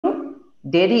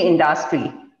dairy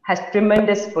industry has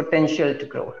tremendous potential to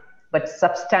grow, but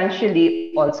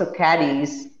substantially also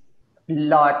carries a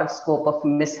lot of scope of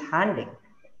mishandling.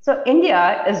 So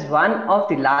India is one of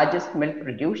the largest milk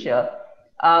producer.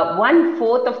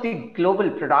 1/4 of the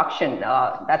global production,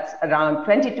 that's around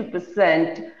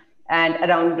 22%, and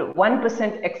around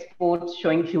 1% exports,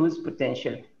 showing huge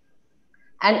potential.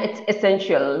 And it's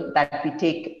essential that we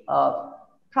take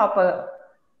proper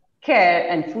care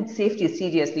and food safety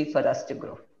seriously for us to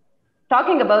grow.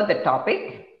 Talking about the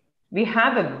topic, we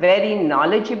have a very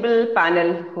knowledgeable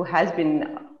panel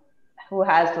who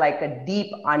has like a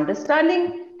deep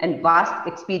understanding and vast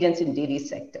experience in dairy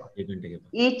sector.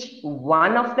 Each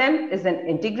one of them is an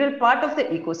integral part of the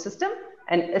ecosystem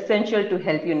and essential to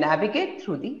help you navigate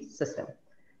through the system.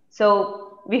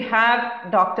 So we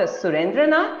have Dr.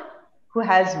 Surendranath, who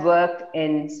has worked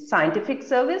in scientific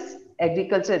service,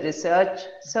 agriculture research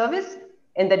service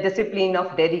in the discipline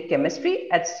of dairy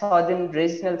chemistry at Southern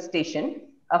Regional Station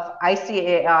of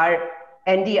ICAR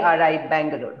NDRI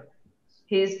Bangalore.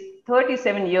 His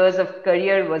 37 years of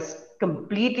career was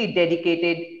completely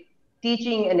dedicated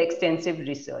teaching and extensive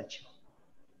research,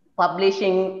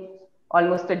 publishing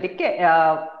almost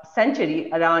a century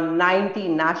around 90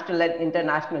 national and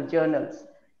international journals,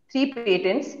 3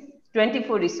 patents,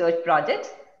 24 research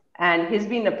projects, and he's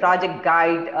been a project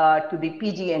guide to the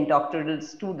PG and doctoral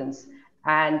students.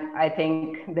 And I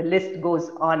think the list goes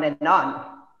on and on.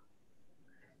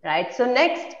 Right, so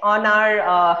next on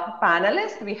our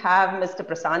panelist, we have Mr.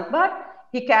 Prasant Bhatt.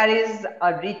 He carries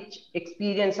a rich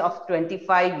experience of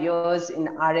 25 years in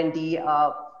R&D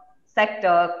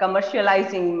sector,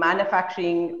 commercializing,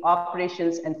 manufacturing,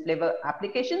 operations, and flavor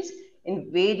applications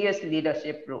in various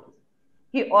leadership roles.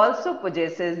 He also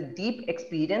possesses deep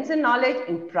experience and knowledge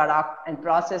in product and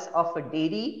process of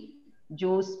dairy,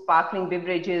 juice, sparkling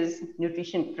beverages,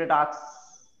 nutrition products,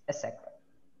 etc.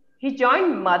 He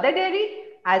joined Mother Dairy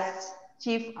as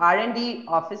Chief R&D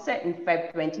Officer in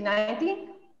Feb 2019.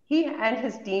 He and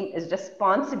his team is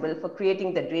responsible for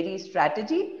creating the dairy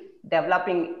strategy,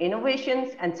 developing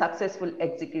innovations and successful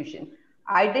execution,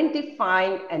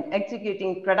 identifying and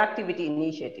executing productivity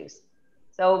initiatives.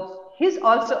 So he's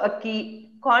also a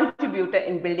key contributor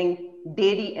in building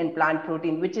dairy and plant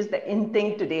protein, which is the in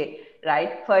thing today,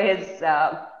 right? For his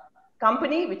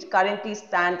company, which currently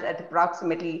stands at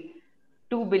approximately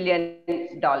 $2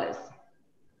 billion.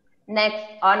 Next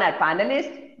on our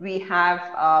panelist, we have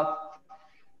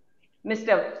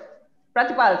Mr.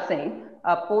 Pratipal Singh,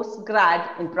 a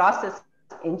postgrad in process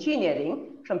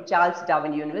engineering from Charles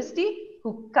Darwin University,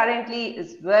 who currently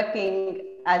is working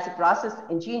as a process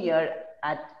engineer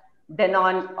at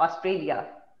Danone, Australia,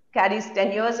 carries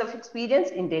 10 years of experience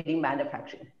in dairy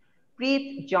manufacturing.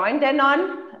 Preet joined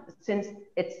Danone since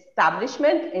its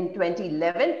establishment in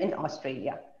 2011 in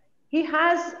Australia. He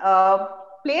has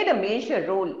played a major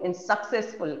role in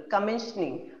successful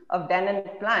commissioning of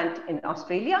Danone plant in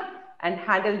Australia and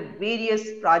handled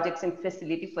various projects and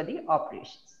facility for the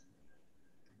operations.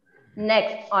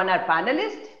 Next on our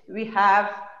panelist, we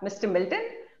have Mr. Milton,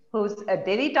 who's a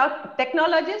dairy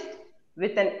technologist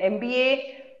with an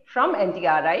MBA from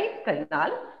NTRI,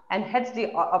 Karnal, and heads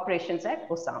the operations at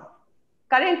Osam.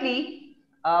 Currently,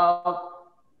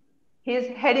 he's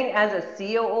heading as a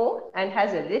COO and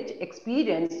has a rich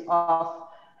experience of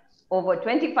over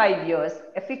 25 years,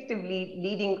 effectively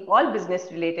leading all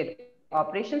business-related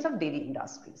operations of dairy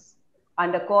industries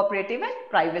under cooperative and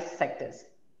private sectors.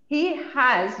 He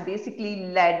has basically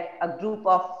led a group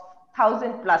of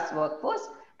 1,000+ workforce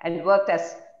and worked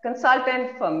as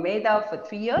consultant for Meda for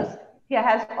 3 years. He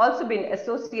has also been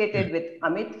associated with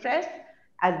Amit Fresh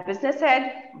as business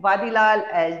head, Vadilal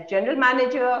as general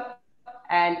manager,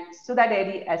 and Sudha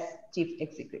Dairy as chief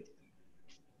executive.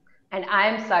 And I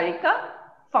am Sarika,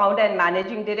 founder and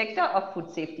managing director of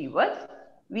Food Safety Works.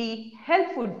 We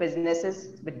help food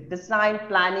businesses with design,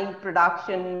 planning,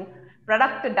 production,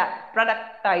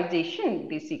 productization,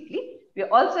 basically. We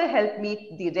also help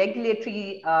meet the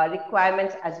regulatory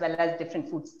requirements as well as different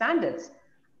food standards.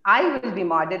 I will be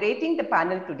moderating the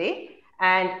panel today,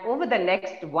 and over the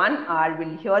next 1 hour,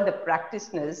 we'll hear the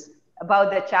practitioners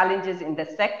about the challenges in the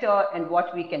sector and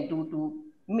what we can do to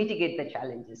mitigate the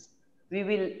challenges. We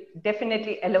will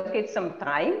definitely allocate some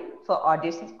time for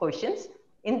audience questions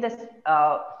in this.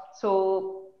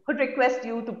 So would request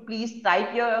you to please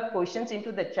type your questions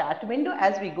into the chat window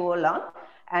as we go along,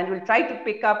 and we'll try to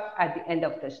pick up at the end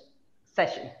of the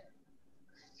session.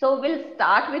 So we'll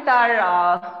start with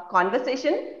our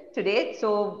conversation today.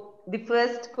 So the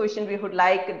first question we would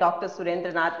like, Dr.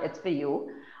 Surendranath, it's for you.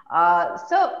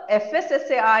 So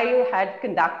FSSAI had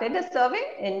conducted a survey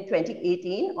in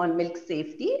 2018 on milk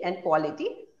safety and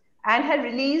quality. and had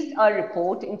released a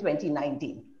report in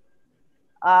 2019.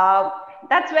 Uh,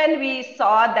 that's when we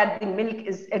saw that the milk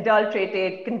is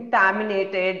adulterated,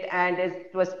 contaminated, and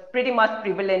it was pretty much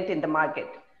prevalent in the market.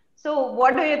 So,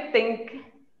 what do you think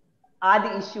are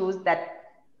the issues that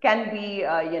can be,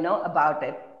 about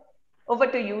it? Over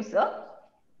to you, sir.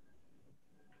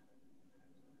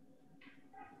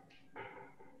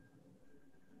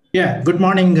 Yeah, good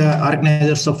morning,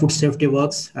 organizers of Food Safety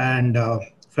Works and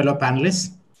fellow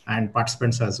panelists and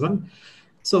participants as well.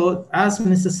 So, as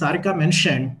Mrs. Sarika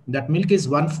mentioned, that milk is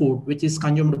one food which is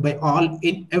consumed by all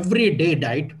in everyday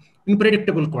diet in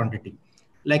predictable quantity.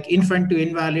 Like infant to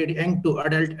invalid, young to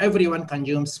adult, everyone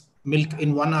consumes milk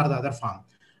in one or the other form.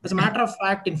 As a matter of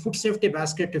fact, in food safety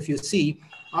basket, if you see,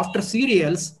 after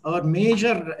cereals, our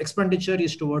major expenditure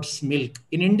is towards milk.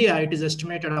 In India, it is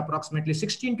estimated approximately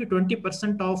 16 to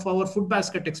 20% of our food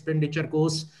basket expenditure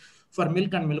goes for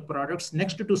milk and milk products,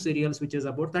 next to cereals, which is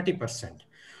about 30%.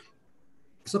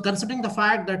 So considering the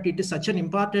fact that it is such an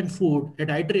important food, a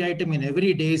dietary item in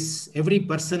every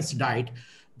person's diet,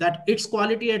 that its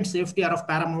quality and safety are of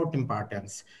paramount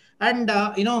importance. And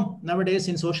nowadays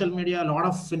in social media, a lot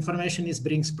of information is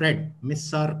being spread.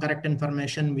 Miss or correct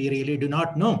information, we really do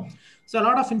not know. So a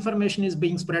lot of information is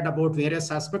being spread about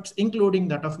various aspects, including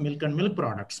that of milk and milk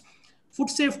products. Food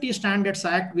Safety Standards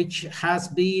Act, which has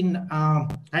been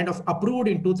kind of approved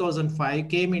in 2005,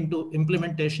 came into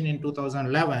implementation in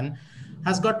 2011,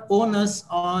 has got onus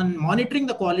on monitoring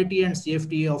the quality and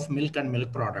safety of milk and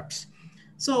milk products.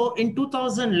 So in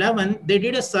 2011, they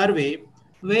did a survey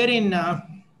wherein,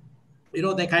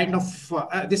 they kind of,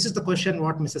 this is the question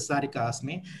what Mrs. Sarika asked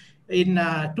me. In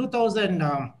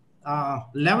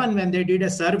 2011, when they did a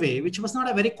survey, which was not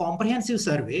a very comprehensive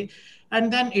survey, and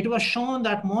then it was shown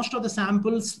that most of the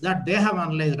samples that they have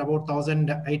analyzed, about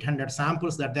 1,800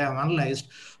 samples that they have analyzed,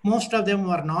 most of them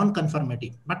were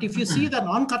non-conformity. But if you see the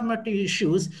non-conformity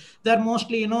issues, they're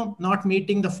mostly, not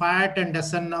meeting the fat and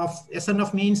SNF.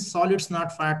 SNF means solids,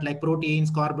 not fat, like proteins,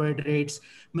 carbohydrates,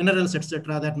 minerals,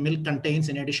 etc., that milk contains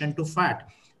in addition to fat.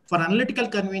 For analytical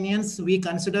convenience, we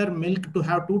consider milk to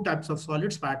have two types of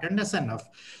solids, fat and SNF.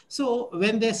 So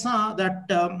when they saw that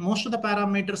most of the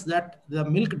parameters that the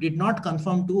milk did not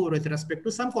conform to with respect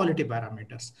to some quality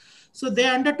parameters. So they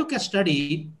undertook a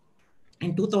study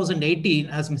in 2018,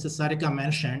 as Mrs. Sarika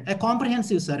mentioned, a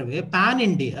comprehensive survey,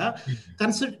 pan-India,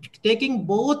 taking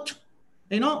both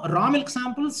raw milk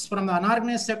samples from the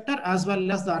unorganized sector as well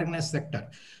as the organized sector.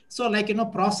 So like,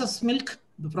 processed milk,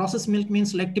 the processed milk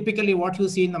means like typically what you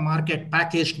see in the market,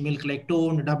 packaged milk like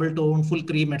toned, double toned, full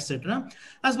cream, etc.,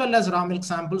 as well as raw milk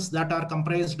samples that are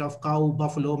comprised of cow,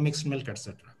 buffalo, mixed milk,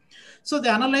 etc. So they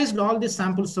analyzed all these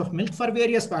samples of milk for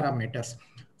various parameters.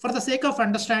 For the sake of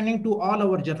understanding to all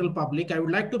our general public, I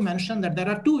would like to mention that there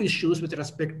are two issues with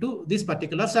respect to this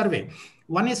particular survey.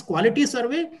 One is quality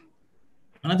survey,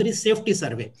 another is safety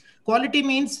survey. Quality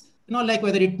means, like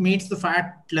whether it meets the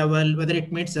fat level, whether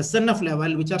it meets SNF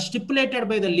level, which are stipulated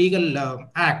by the legal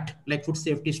act, like Food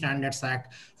Safety Standards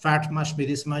Act. Fat must be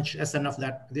this much, SNF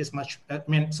that this much,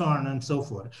 so on and so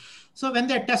forth. So when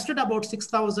they tested about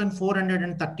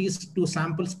 6,432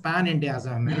 samples pan-India, as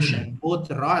I mentioned, both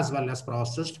raw as well as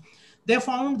processed, they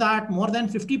found that more than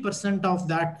 50% of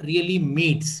that really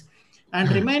meets. And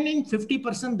remaining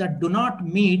 50% that do not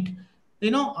meet,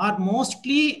 are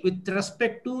mostly with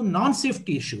respect to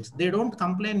non-safety issues. They don't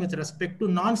complain with respect to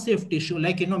non-safety issue,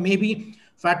 like, maybe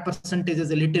fat percentage is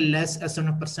a little less,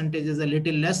 SNF percentage is a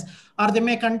little less, or they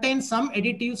may contain some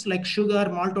additives like sugar,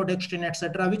 maltodextrin,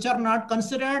 etc., which are not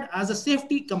considered as a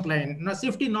safety compliant,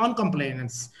 safety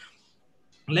non-compliance.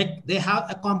 Like they have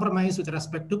a compromise with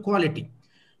respect to quality.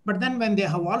 But then when they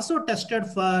have also tested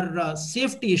for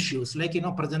safety issues, like,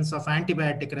 presence of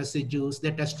antibiotic residues, they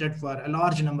tested for a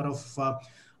large number of,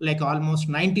 like almost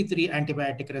 93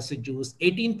 antibiotic residues,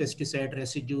 18 pesticide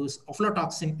residues,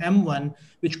 aflatoxin M1,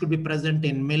 which could be present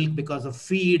in milk because of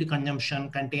feed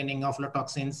consumption containing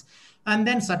aflatoxins, and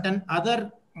then certain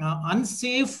other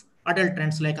unsafe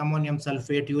adulterants like ammonium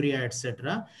sulfate, urea,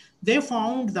 etc. They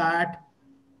found that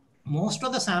most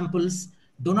of the samples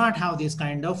do not have these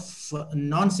kind of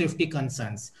non-safety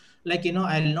concerns. Like,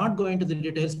 I'll not go into the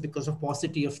details because of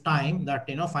paucity of time that,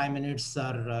 5 minutes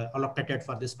are allocated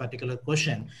for this particular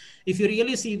question. If you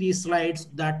really see these slides,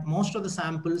 that most of the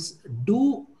samples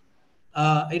do,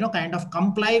 kind of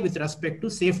comply with respect to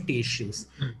safety issues.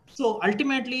 So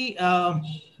ultimately,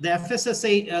 the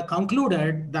FSSAI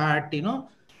concluded that,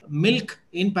 milk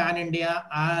in pan-India,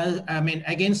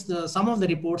 against some of the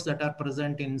reports that are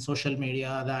present in social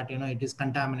media that, it is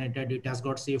contaminated, it has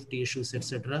got safety issues,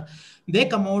 etc. They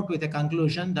come out with a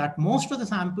conclusion that most of the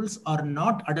samples are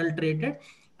not adulterated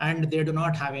and they do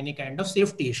not have any kind of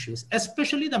safety issues,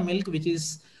 especially the milk which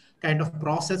is kind of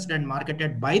processed and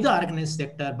marketed by the organized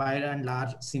sector by and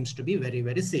large seems to be very,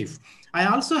 very safe. I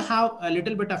also have a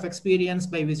little bit of experience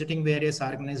by visiting various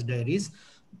organized dairies.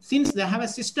 Since they have a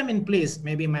system in place,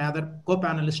 maybe my other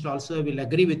co-panelist also will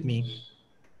agree with me,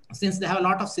 since they have a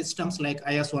lot of systems like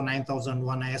ISO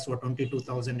 9001, ISO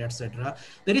 22000, etc.,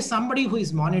 there is somebody who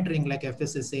is monitoring, like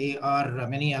FSSA or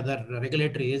many other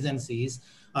regulatory agencies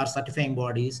or certifying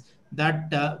bodies,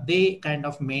 that they kind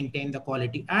of maintain the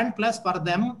quality. And plus for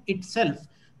them itself,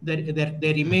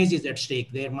 their image is at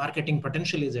stake, their marketing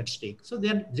potential is at stake. So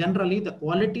they're generally the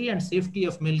quality and safety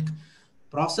of milk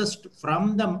processed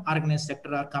from the organized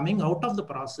sector are coming out of the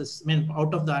process, I mean,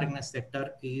 out of the organized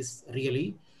sector is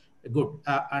really good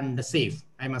and safe,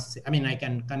 I must say. I mean, I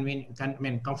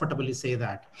can comfortably say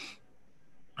that.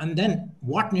 And then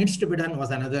what needs to be done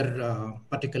was another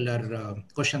particular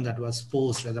question that was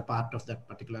posed as a part of that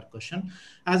particular question.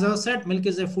 As I said, milk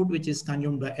is a food which is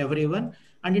consumed by everyone,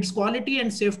 and its quality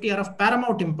and safety are of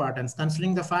paramount importance,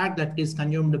 considering the fact that it is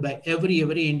consumed by every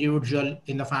individual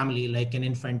in the family, like an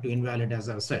infant to invalid, as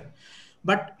I've said.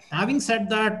 But having said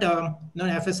that,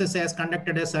 FSSA has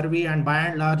conducted a survey and by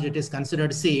and large it is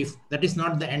considered safe. That is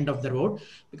not the end of the road,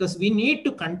 because we need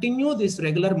to continue this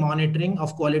regular monitoring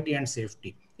of quality and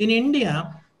safety. In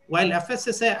India, while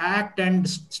FSSA Act and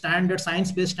standards,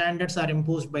 science-based standards are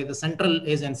imposed by the central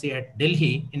agency at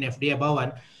Delhi in FDA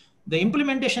Bhavan, the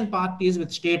implementation part is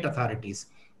with state authorities.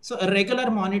 So a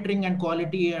regular monitoring and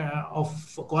quality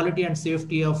and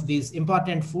safety of these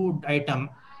important food item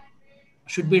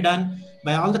should be done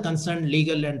by all the concerned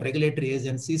legal and regulatory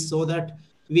agencies, so that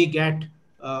we get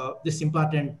this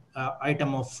important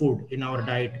item of food in our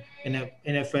diet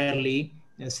in a fairly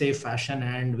safe fashion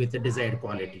and with the desired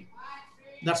quality.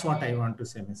 That's what I want to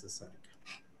say, Mrs. Sarika.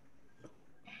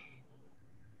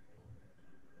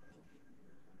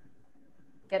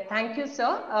 Yeah, thank you,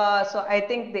 sir. So I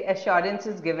think the assurance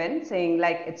is given, saying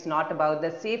like it's not about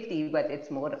the safety, but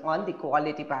it's more on the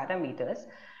quality parameters,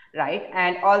 right?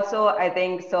 And also, I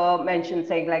think sir mentioned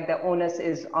saying like the onus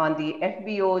is on the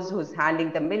FBOs who's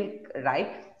handling the milk,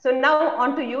 right? So now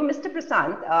on to you, Mr.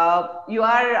 Prasant. You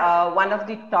are one of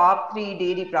the top 3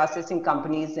 dairy processing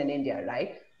companies in India,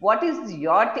 right? What is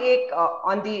your take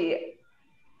on the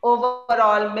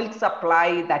overall milk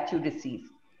supply that you receive?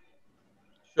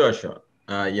 Sure, sure.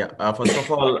 Yeah, first of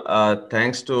all,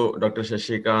 thanks to Dr.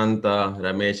 Shashikant,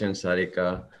 Ramesh, and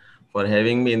Sarika for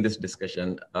having me in this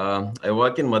discussion. I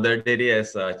work in Mother Dairy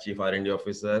as Chief R&D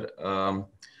Officer.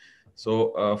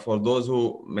 So for those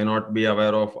who may not be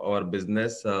aware of our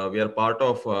business, we are part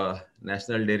of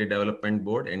National Dairy Development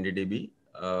Board, NDDB.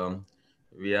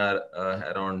 We are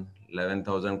around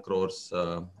 11,000 crores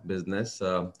business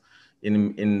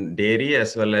in dairy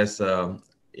as well as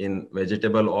in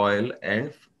vegetable oil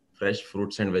and fresh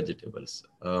fruits and vegetables.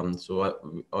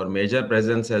 So our major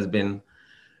presence has been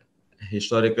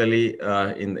historically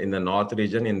in the North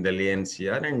region, in Delhi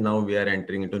NCR, and now we are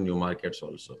entering into new markets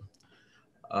also.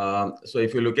 So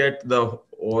if you look at the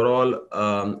overall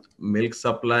milk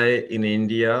supply in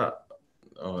India,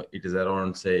 it is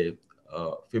around, say,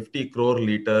 50 crore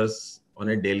liters on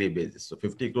a daily basis. So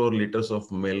 50 crore liters of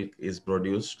milk is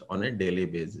produced on a daily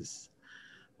basis.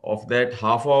 Of that,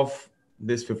 half of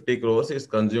this 50 crores is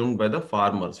consumed by the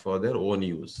farmers for their own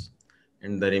use.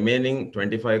 And the remaining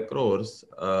 25 crores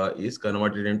is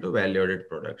converted into value-added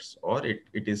products, or it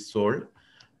is sold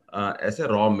as a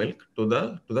raw milk to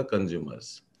the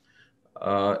consumers.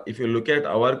 If you look at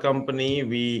our company,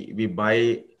 we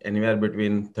buy anywhere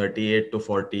between 38 to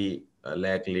 40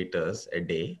 lakh liters a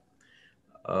day,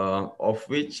 of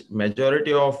which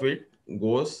majority of it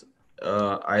goes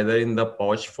either in the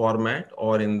pouch format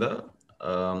or in the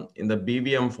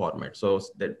BVM format. So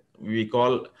that we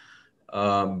call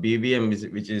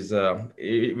BVM, which is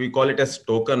we call it as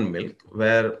token milk,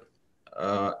 where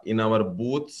in our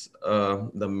booths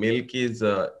the milk is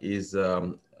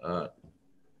served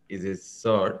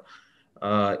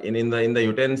in the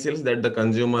utensils that the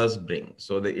consumers bring.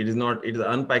 So it is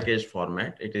unpackaged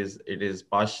format. It is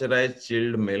pasteurized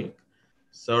chilled milk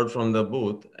served from the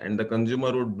booth, and the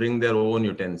consumer would bring their own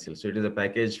utensils. So it is a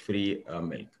package-free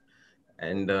milk,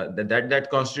 and that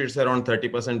constitutes around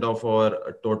 30% of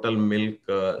our total milk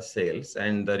sales,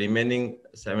 and the remaining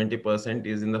 70%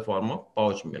 is in the form of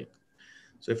pouch milk.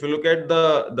 So if you look at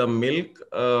the milk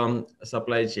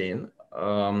supply chain,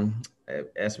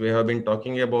 as we have been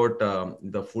talking about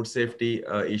the food safety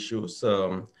issues,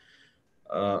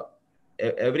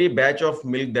 every batch of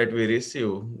milk that we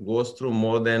receive goes through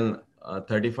more than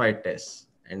 35 tests.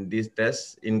 And these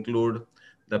tests include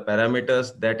the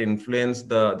parameters that influence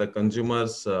the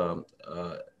consumer's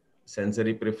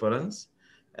sensory preference,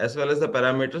 as well as the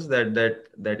parameters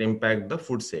that impact the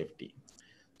food safety.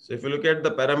 So if you look at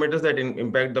the parameters that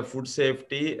impact the food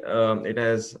safety, it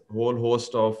has whole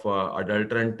host of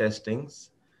adulterant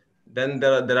testings. Then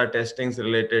there are testings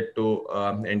related to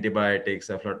antibiotics,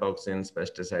 aflatoxins,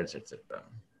 pesticides, etc.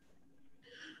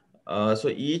 So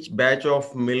each batch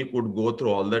of milk would go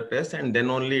through all the tests, and then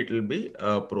only it will be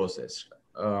processed.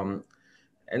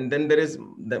 And then there is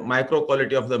the micro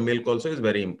quality of the milk also is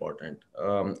very important.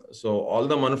 So all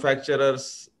the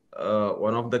manufacturers,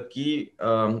 one of the key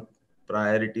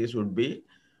priorities would be,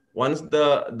 once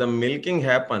the milking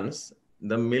happens,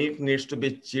 the milk needs to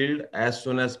be chilled as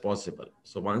soon as possible.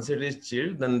 So once it is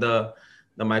chilled, then the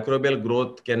microbial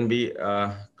growth can be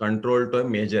controlled to a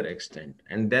major extent.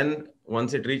 And then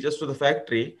once it reaches to the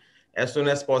factory, as soon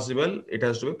as possible, it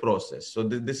has to be processed. So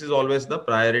this is always the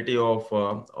priority of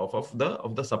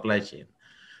the supply chain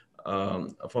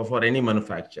for any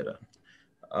manufacturer.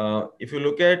 If you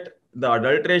look at the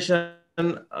adulteration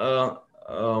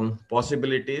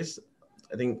possibilities,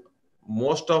 I think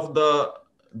most of the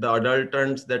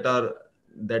adulterants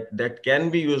that can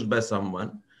be used by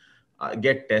someone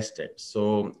get tested.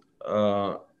 So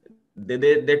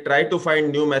they try to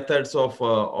find new methods of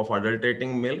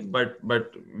adulterating milk,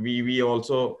 but we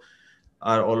also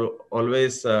are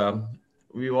always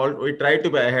we try to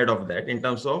be ahead of that in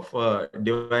terms of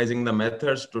devising the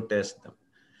methods to test them.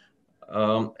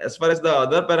 As far as the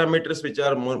other parameters, which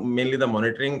are mainly the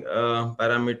monitoring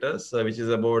parameters, which is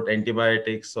about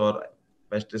antibiotics or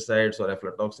pesticides or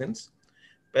aflatoxins.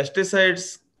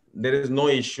 Pesticides, there is no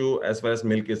issue as far as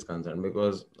milk is concerned,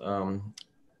 because I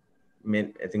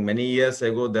think many years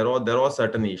ago there was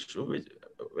certain issue, which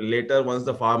later, once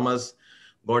the farmers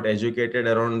got educated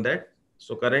around that.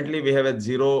 So currently we have a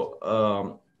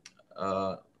zero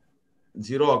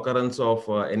occurrence of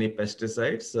any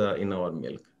pesticides in our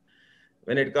milk.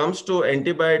 When it comes to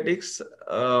antibiotics,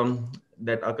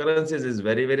 that occurrence is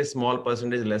very small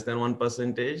percentage, less than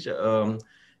 1%.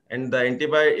 And the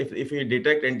if we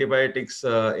detect antibiotics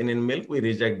in milk, we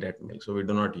reject that milk, so we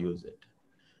do not use it.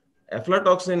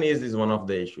 Aflatoxin is one of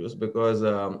the issues, because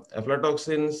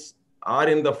aflatoxins are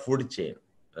in the food chain,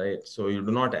 right? So you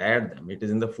do not add them; it is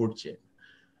in the food chain.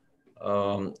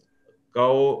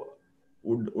 Cow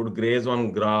would graze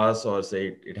on grass, or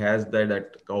say it has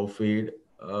that cow feed,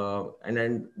 and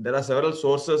then there are several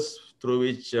sources through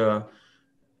which the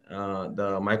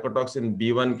mycotoxin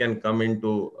B1 can come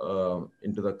into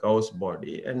the cow's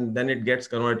body, and then it gets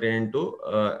converted into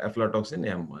aflatoxin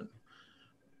M1.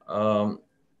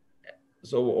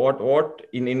 So what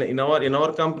in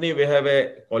our company, we have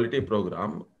a quality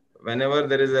program. Whenever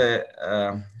there is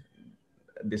a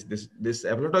this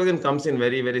aflatoxin comes in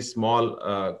very small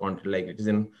quantity, like it is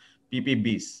in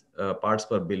ppbs, parts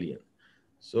per billion.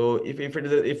 So if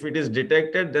it is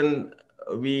detected, then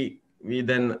we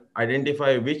then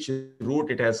identify which route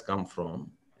it has come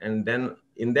from, and then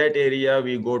in that area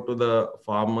we go to the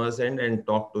farmers and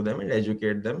talk to them and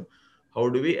educate them. How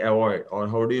do we avoid, or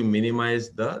how do you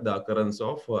minimize the occurrence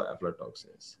of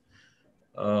aflatoxins?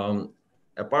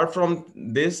 Apart from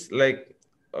this, like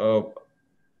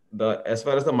as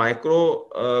far as the micro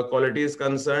quality is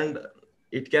concerned,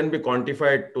 it can be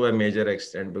quantified to a major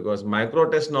extent, because micro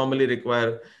tests normally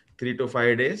require 3 to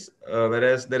 5 days,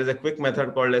 whereas there is a quick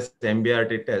method called as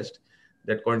MBRT test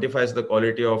that quantifies the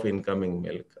quality of incoming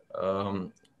milk.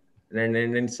 And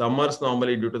in summers,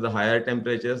 normally due to the higher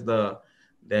temperatures, the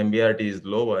MBRT is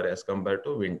lower as compared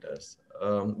to winters.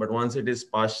 But once it is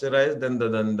pasteurized, then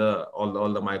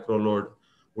all the micro load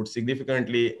would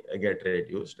significantly get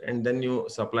reduced, and then you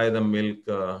supply the milk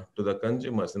to the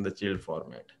consumers in the chilled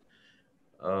format.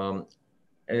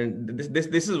 And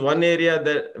this is one area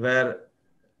where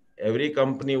every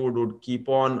company would keep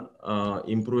on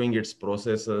improving its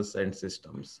processes and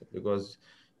systems, because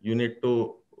you need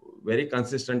to very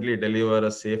consistently deliver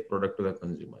a safe product to the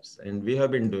consumers, and we have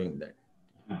been doing that.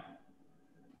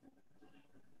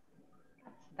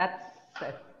 That's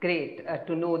great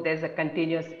to know there's a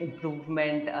continuous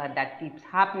improvement that keeps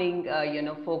happening.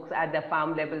 Folks at the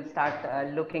farm level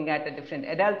start looking at the different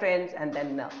adulterants, and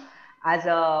then as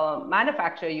a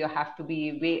manufacturer, you have to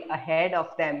be way ahead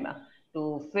of them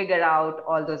to figure out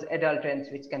all those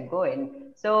adulterants which can go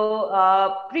in. So,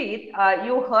 Preet,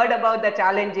 you heard about the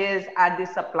challenges at the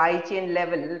supply chain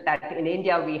level that in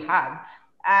India we have,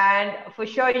 and for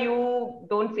sure you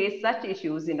don't face such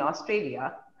issues in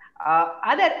Australia.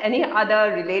 Are there any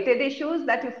other related issues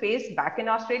that you face back in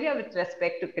Australia with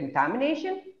respect to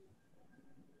contamination?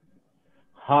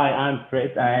 Hi, I'm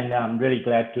Fred, and I'm really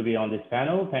glad to be on this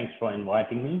panel. Thanks for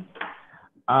inviting me.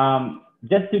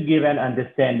 just to give an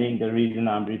understanding, the reason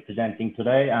I'm representing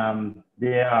today,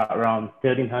 there are around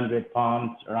 1,300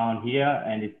 farms around here,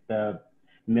 and it's the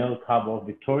milk hub of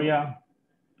Victoria.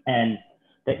 And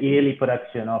the yearly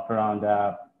production of around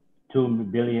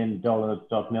 $2 billion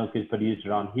of milk is produced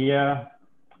around here.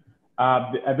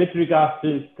 With regards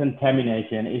to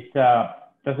contamination, it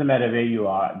doesn't matter where you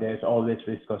are, there's always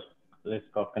risk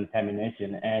of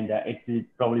contamination. And it's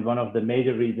probably one of the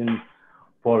major reasons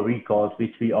for recalls,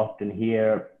 which we often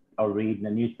hear or read in the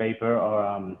newspaper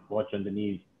or watch on the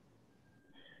news.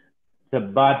 So,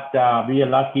 but we are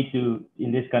lucky to,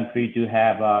 in this country, to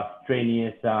have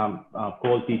strenuous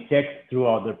quality checks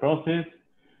throughout the process.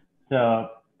 So,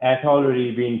 as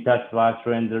already been touched by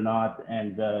Surendranath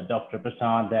and Dr.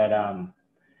 Prasad, that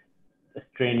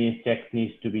strenuous checks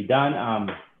needs to be done.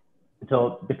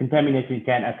 So the contamination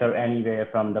can occur anywhere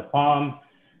from the farm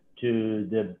to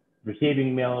the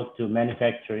receiving milk to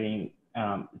manufacturing.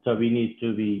 So we need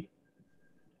to be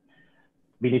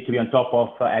on top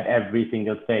of at every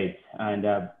single stage.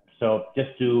 And so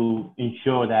just to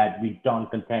ensure that we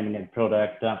don't contaminate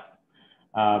product,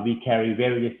 we carry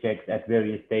various checks at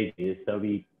various stages. So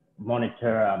we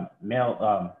monitor milk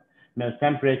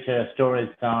temperature, storage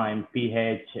time,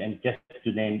 pH, and just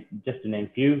to name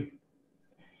few.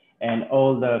 And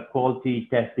all the quality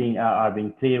testing are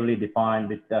being clearly defined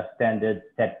with the standard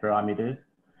set parameters.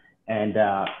 And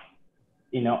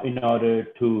in order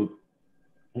to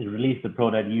release the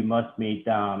product, you must meet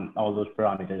all those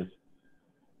parameters.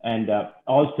 And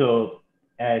also,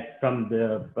 as from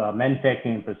the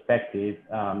manufacturing perspective,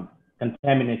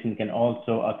 contamination can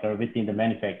also occur within the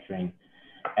manufacturing.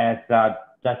 As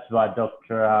touched by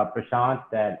Dr. Prashant,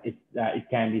 that it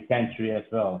can be sensory as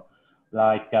well.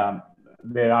 Like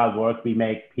where I work, we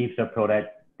make heaps of products.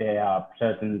 There are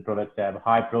certain products that have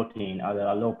high protein, other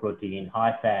are low protein,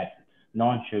 high fat,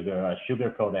 non-sugar, or sugar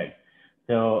products.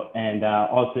 So, and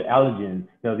also allergens.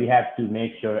 So we have to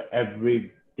make sure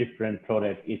every different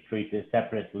product is treated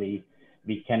separately.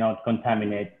 We cannot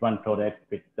contaminate one product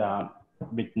with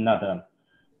another.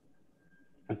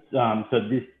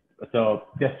 So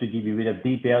just to give you a bit of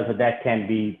details, so that can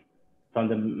be from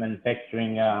the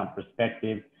manufacturing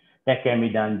perspective, that can be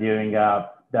done during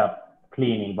the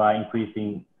cleaning by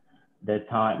increasing the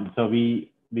time. So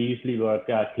we usually work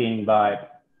cleaning by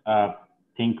a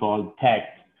thing called TAC.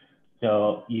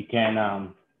 So you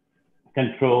can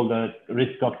control the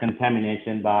risk of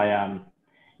contamination by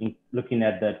looking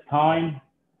at the time,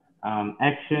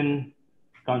 action,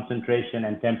 concentration,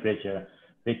 and temperature,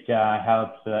 which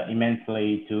helps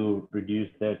immensely to reduce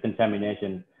the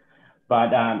contamination.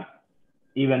 But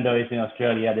even though it's in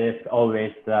Australia, there's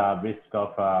always the risk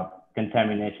of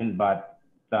contamination, but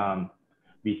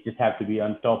we just have to be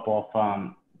on top of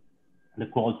the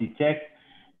quality check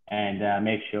and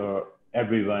make sure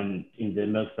everyone in the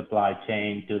milk supply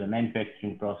chain to the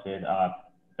manufacturing process are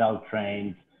well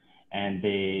trained and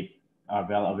they are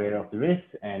well aware of the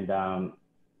risks. And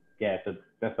yeah, so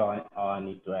that's all I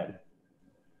need to add.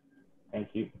 Thank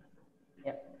you.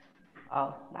 Yeah,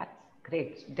 that's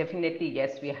great. Definitely,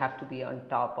 yes, we have to be on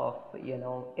top of,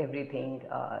 everything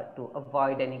to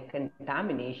avoid any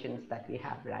contaminations that we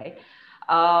have, right?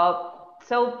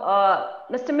 So,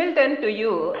 Mr. Milton, to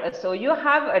you, so you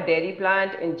have a dairy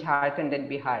plant in Jharkhand and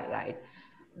Bihar, right?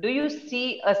 Do you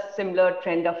see a similar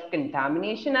trend of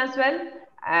contamination as well?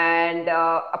 And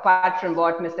apart from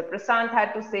what Mr. Prasant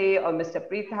had to say or Mr.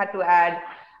 Preet had to add,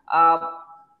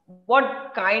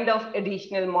 what kind of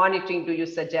additional monitoring do you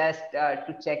suggest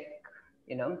to check,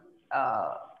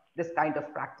 this kind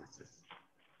of practices?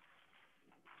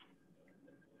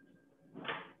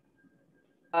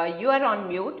 You are on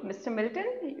mute, Mr. Milton.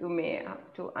 You may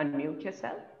have to unmute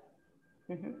yourself.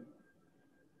 Mm-hmm.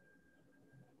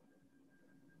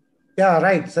 Yeah,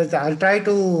 right. So I'll try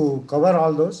to cover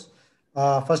all those.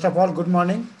 First of all, good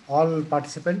morning, all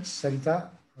participants, Sarita,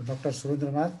 Dr.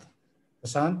 Surendranath,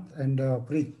 Prashant, and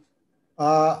Preet.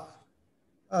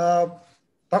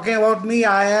 Talking about me,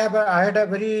 I had a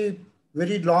very,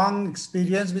 very long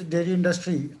experience with dairy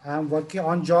industry. I'm working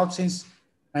on job since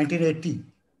 1980.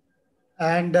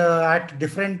 And at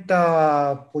different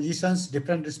positions,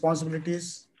 different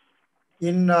responsibilities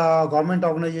in government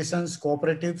organizations,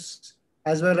 cooperatives,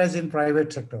 as well as in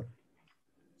private sector.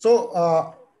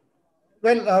 So,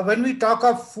 when we talk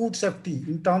of food safety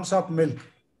in terms of milk,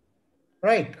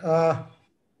 right,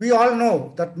 we all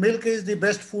know that milk is the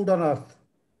best food on earth.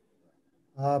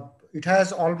 It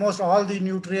has almost all the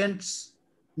nutrients,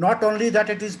 not only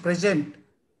that it is present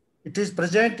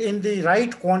in the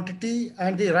right quantity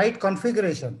and the right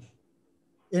configuration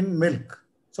in milk.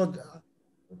 So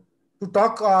to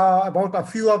talk about a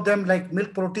few of them, like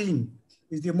milk protein,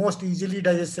 is the most easily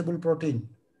digestible protein.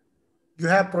 You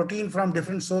have protein from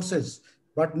different sources,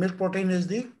 but milk protein is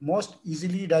the most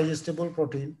easily digestible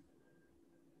protein.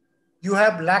 You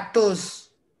have lactose.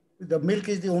 The milk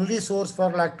is the only source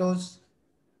for lactose,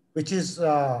 which is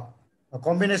a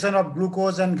combination of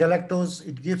glucose and galactose.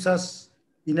 It gives us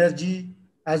energy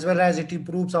as well as it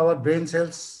improves our brain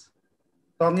cells.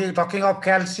 Talking of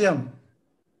calcium,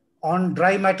 on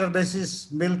dry matter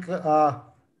basis, milk uh,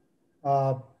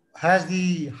 has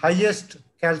the highest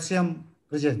calcium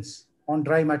presence on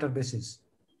dry matter basis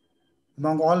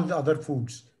among all the other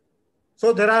foods.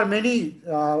 So there are many,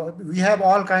 we have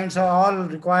all kinds of all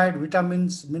required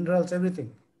vitamins, minerals,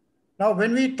 everything. Now,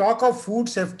 when we talk of food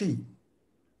safety,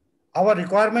 our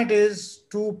requirement is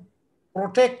to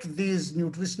protect these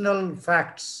nutritional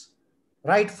facts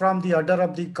right from the udder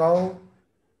of the cow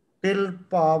till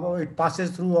it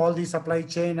passes through all the supply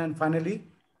chain and finally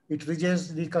it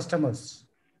reaches the customers.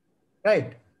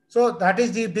 Right. So that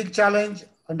is the big challenge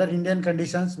under Indian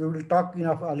conditions. We will talk in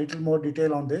a little more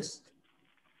detail on this.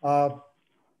 Uh,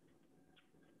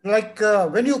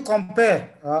 when you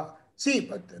compare,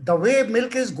 see the way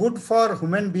milk is good for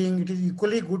human being, it is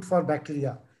equally good for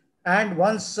bacteria. And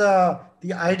once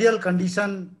the ideal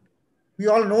condition, we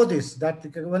all know this, that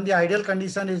when the ideal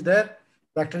condition is there,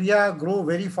 bacteria grow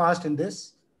very fast in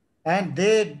this, and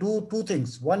they do two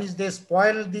things. One is they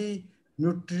spoil the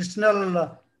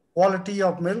nutritional quality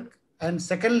of milk, and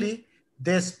secondly,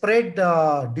 they spread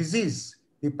disease.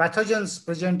 The pathogens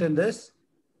present in this,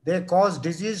 they cause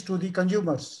disease to the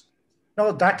consumers.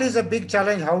 Now, that is a big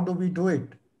challenge. How do we do it?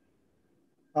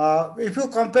 If you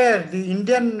compare the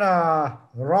Indian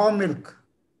raw milk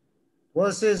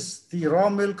versus the raw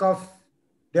milk of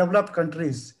developed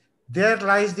countries, there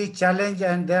lies the challenge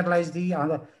and there lies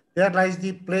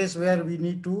the place where we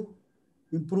need to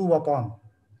improve upon.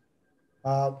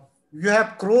 Uh, you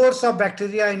have crores of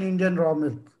bacteria in Indian raw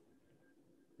milk,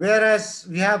 whereas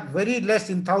we have very less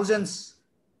in thousands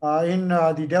in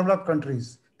the developed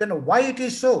countries. Then why it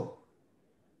is so?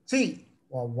 See,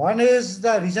 one is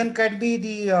the reason can be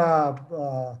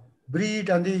the breed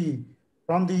and the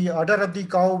from the udder of the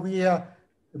cow.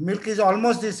 Milk is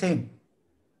almost the same.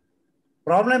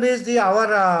 Problem is the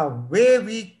our way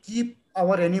we keep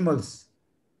our animals.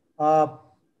 Uh,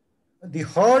 the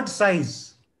herd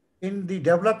size in the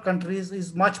developed countries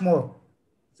is much more,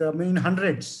 so, I mean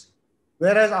hundreds,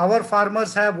 whereas our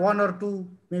farmers have one or two,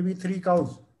 maybe three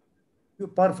cows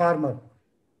per farmer.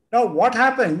 Now, what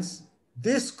happens?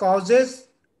 This causes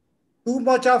too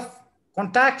much of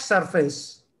contact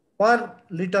surface per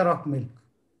liter of milk.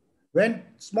 When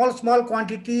small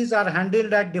quantities are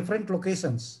handled at different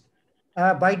locations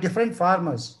by different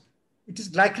farmers, it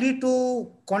is likely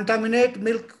to contaminate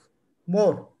milk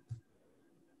more.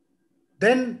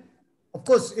 Then, of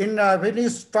course, in when you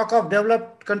talk of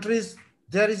developed countries,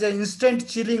 there is an instant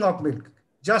chilling of milk.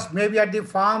 Just maybe at the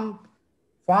farm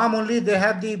only they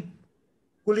have the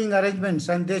cooling arrangements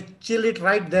and they chill it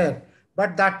right there.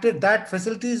 But that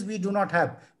facilities we do not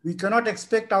have. We cannot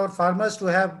expect our farmers to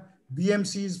have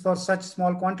BMCs for such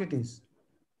small quantities.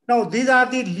 Now, these are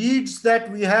the leads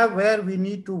that we have where we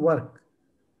need to work.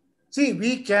 See,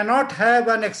 we cannot have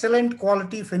an excellent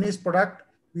quality finished product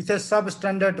with a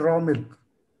substandard raw milk.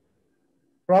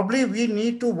 Probably we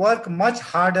need to work much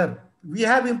harder. We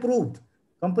have improved.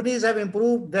 Companies have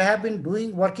improved. They have been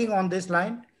working on this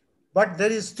line, but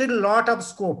there is still a lot of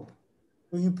scope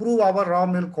to improve our raw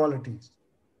milk qualities.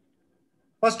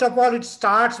 First of all, it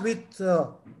starts with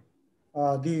the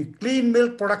clean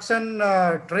milk production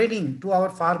training to our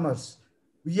farmers.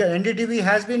 NDDB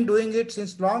has been doing it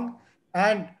since long,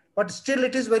 but still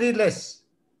it is very less.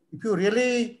 If you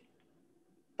really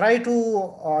try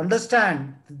to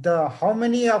understand how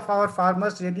many of our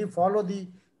farmers really follow the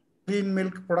clean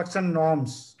milk production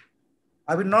norms,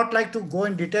 I will not like to go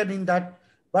in detail in that,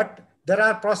 but there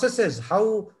are processes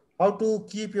how to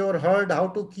keep your herd, how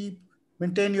to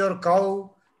maintain your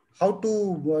cow, how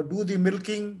to do the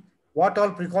milking, what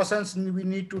all precautions we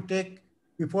need to take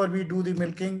before we do the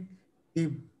milking,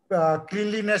 the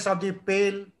cleanliness of the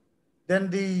pail, then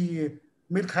the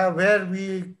milk where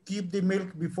we keep the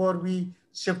milk before we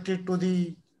shift it to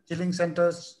the chilling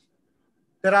centers.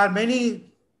 There are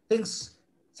many things.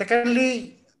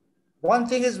 Secondly, one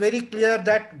thing is very clear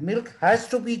that milk has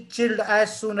to be chilled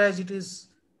as soon as it is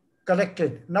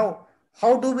collected. Now,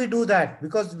 how do we do that?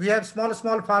 Because we have small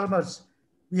farmers.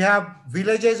 We have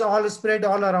villages all spread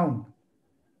all around.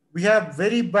 We have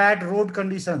very bad road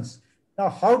conditions. Now,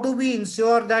 how do we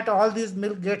ensure that all this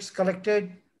milk gets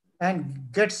collected and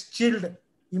gets chilled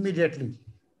immediately?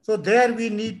 So there we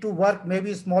need to work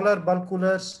maybe smaller bulk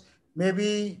coolers,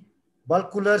 maybe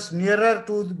bulk coolers nearer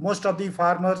to most of the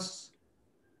farmers.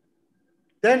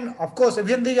 Then, of course,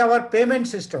 even our payment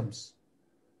systems.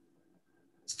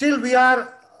 Still, we are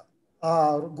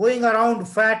going around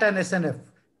fat and SNF.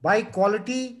 By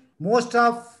quality, most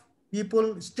of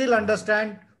people still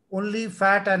understand only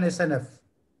fat and SNF.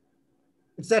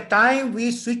 It's a time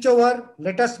we switch over.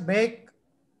 Let us make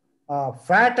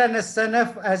fat and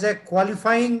SNF as a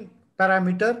qualifying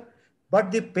parameter,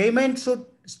 but the payment should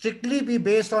strictly be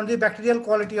based on the bacterial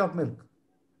quality of milk.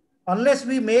 Unless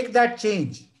we make that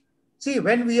change, see,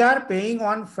 when we are paying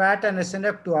on fat and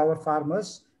SNF to our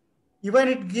farmers, even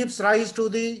it gives rise to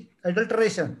the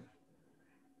adulteration.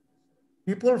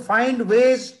 People find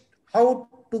ways how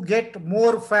to get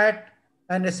more fat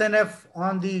and SNF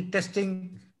on the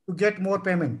testing to get more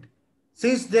payment.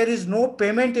 Since there is no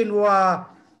payment in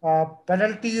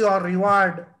penalty or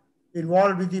reward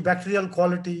involved with the bacterial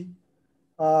quality,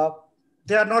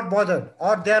 they are not bothered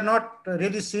or they are not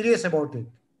really serious about it.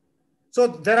 So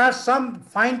there are some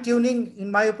fine tuning, in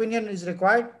my opinion, is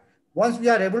required. Once we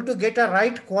are able to get a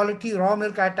right quality raw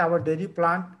milk at our dairy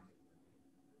plant,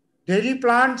 dairy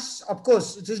plants, of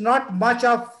course, it is not much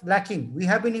of lacking. We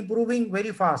have been improving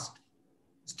very fast.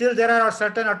 Still, there are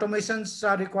certain automations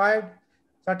are required,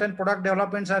 certain product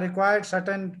developments are required,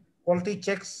 certain quality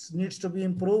checks needs to be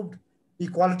improved. The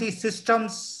quality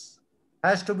systems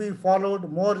has to be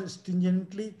followed more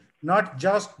stringently, not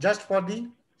just for the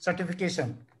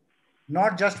certification.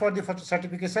 Not just for the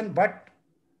certification, but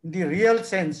in the real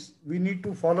sense, we need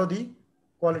to follow the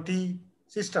quality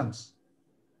systems.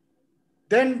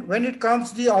 Then when it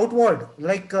comes the outward,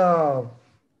 like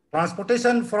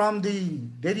transportation from the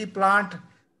dairy plant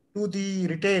to the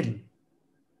retail,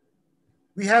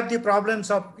 we have the problems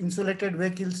of insulated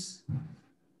vehicles.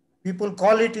 People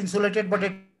call it insulated, but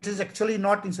it is actually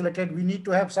not insulated. We need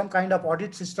to have some kind of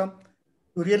audit system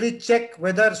to really check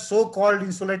whether so-called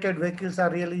insulated vehicles are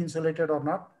really insulated or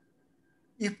not.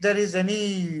 If there is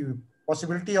any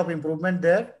possibility of improvement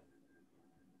there,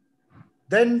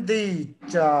 then the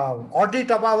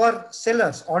audit of our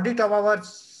sellers, audit of our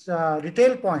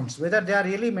retail points, whether they are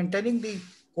really maintaining the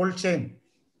cold chain,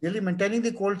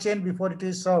 before it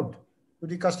is served to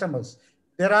the customers.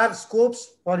 There are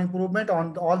scopes for improvement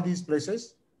on all these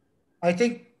places. I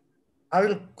think I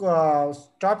will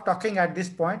stop talking at this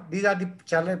point. These are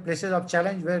the places of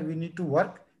challenge where we need to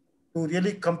work to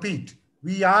really compete.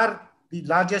 We are the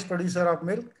largest producer of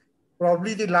milk,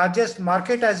 probably the largest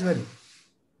market as well.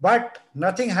 But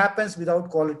nothing happens without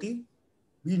quality.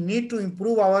 We need to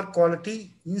improve our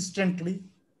quality instantly.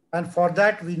 And for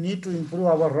that, we need to improve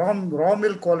our raw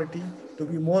milk quality to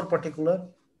be more particular.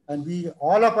 And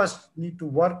all of us need to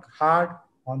work hard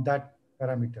on that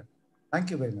parameter. Thank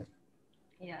you very much.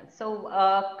 Yeah,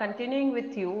 so continuing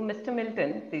with you, Mr.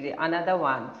 Milton, another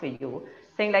one for you,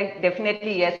 saying like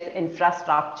definitely yes,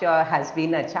 infrastructure has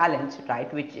been a challenge,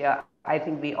 right, which I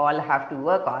think we all have to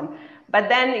work on. But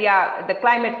then, yeah, the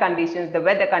climate conditions, the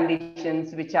weather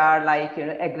conditions, which are like,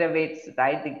 aggravates,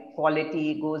 right, the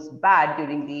quality goes bad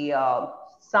during the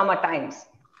summer times,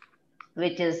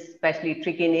 which is especially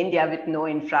tricky in India with no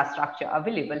infrastructure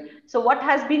available. So what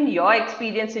has been your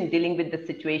experience in dealing with the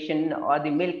situation or the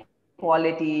milk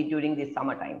quality during the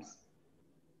summer times?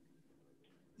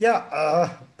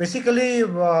 Yeah, basically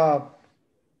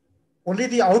only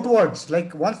the outwards,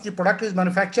 like once the product is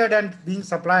manufactured and being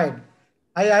supplied,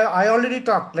 I already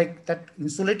talked like that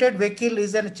insulated vehicle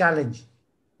is a challenge.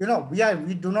 We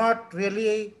do not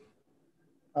really,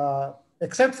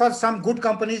 except for some good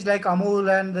companies like Amul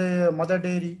and the Mother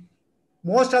Dairy,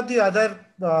 most of the other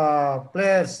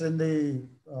players in the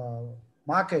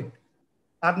market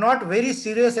are not very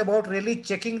serious about really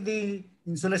checking the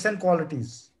insulation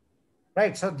qualities,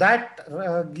 right? So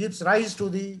that gives rise to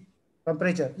the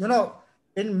temperature.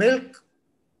 In milk,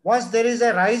 once there is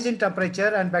a rise in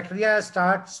temperature and bacteria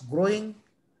starts growing,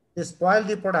 they spoil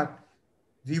the product.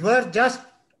 Just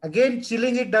again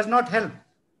chilling it does not help.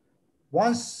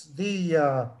 Once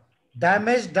the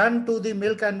damage done to the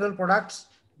milk and milk products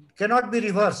cannot be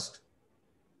reversed.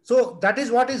 So that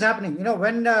is what is happening.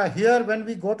 When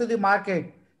we go to the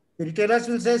market, the retailers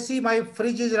will say, see, my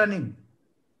fridge is running.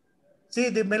 See,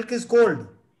 the milk is cold.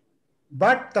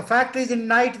 But the fact is in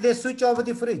night, they switch over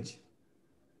the fridge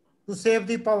to save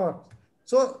the power.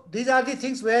 So these are the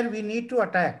things where we need to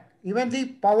attack. Even the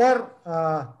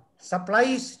power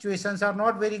supply situations are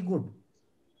not very good.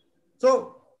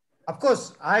 So, of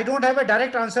course, I don't have a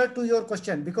direct answer to your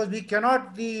question because we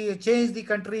cannot change the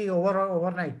country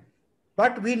overnight.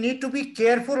 But we need to be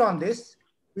careful on this.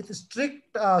 With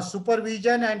strict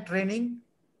supervision and training,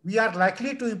 we are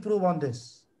likely to improve on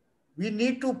this. We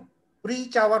need to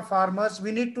preach our farmers.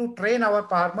 We need to train our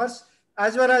farmers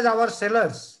as well as our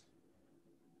sellers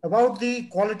about the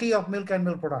quality of milk and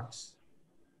milk products.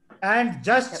 And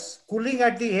just cooling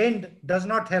at the end does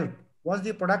not help. Once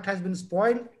the product has been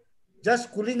spoiled,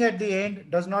 just cooling at the end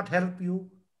does not help you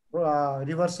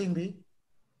reversing the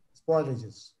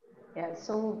spoilages. Yeah,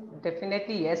 so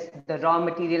definitely, yes, the raw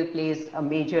material plays a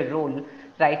major role,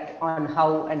 right, on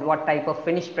how and what type of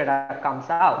finished product comes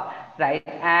out, right?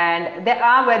 And there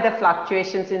are weather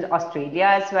fluctuations in Australia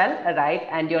as well, right?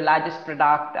 And your largest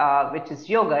product, which is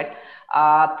yogurt,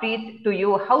 Preet, to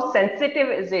you, how sensitive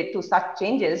is it to such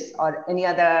changes or any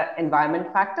other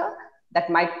environment factor that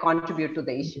might contribute to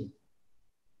the issue?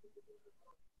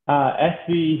 As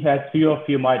few of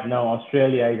you might know,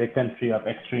 Australia is a country of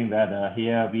extreme weather.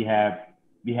 Here we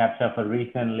have suffered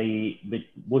recently with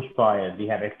bushfires. We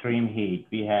have extreme heat.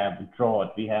 We have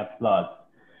drought. We have floods,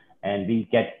 and we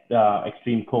get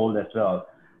extreme cold as well.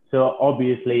 So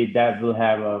obviously that will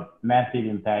have a massive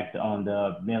impact on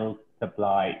the milk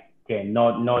supply chain,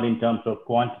 not in terms of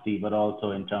quantity, but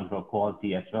also in terms of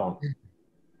quality as well.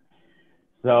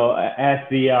 So as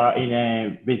we are in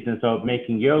a business of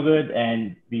making yogurt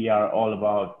and we are all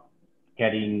about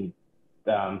getting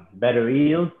better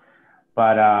yields,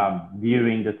 but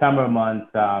during the summer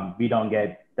months, we don't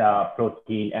get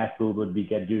protein as we would we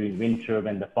get during winter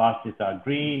when the pastures are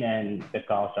green and the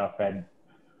cows are fed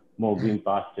more green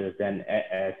pastures than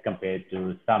as compared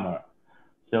to summer.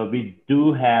 So we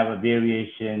do have a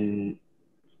variation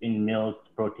in milk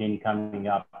protein coming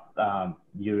up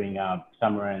during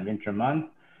summer and winter months.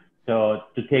 So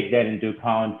to take that into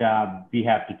account, we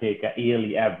have to take a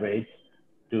yearly average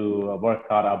to work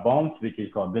out our BOMs, which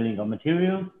is called billing of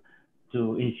materials,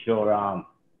 to ensure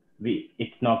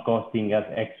it's not costing us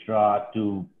extra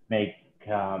to make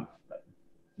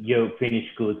your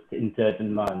finished goods in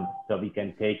certain months, so we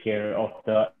can take care of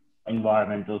the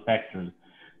environmental factors.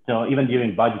 So even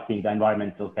during budgeting, the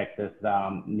environmental factors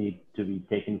need to be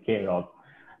taken care of.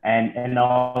 And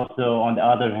also, on the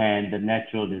other hand, the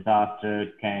natural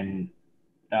disaster can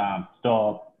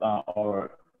stop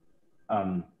or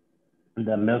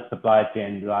the milk supply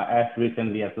chain. As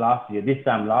recently as last year, this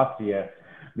time last year,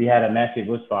 we had a massive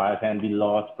bushfires and we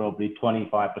lost probably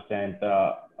 25%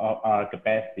 of our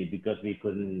capacity because we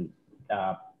couldn't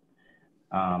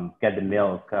get the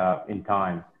milk in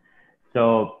time.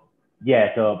 So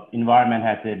yeah, so environment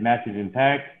has a massive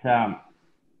impact,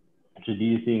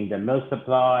 reducing the milk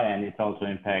supply, and it also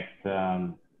impacts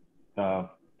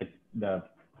the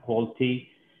quality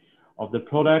of the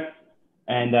product.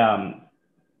 And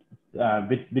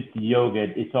with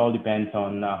yogurt, it all depends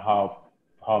on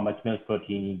how much milk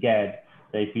protein you get.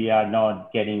 So if we are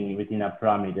not getting within a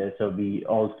parameter, so we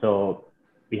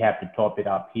have to top it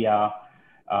up here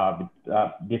with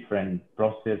different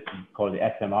process called the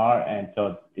SMR, and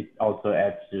so it also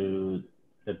adds to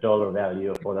the dollar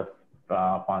value for the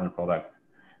final product.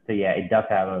 So yeah, it does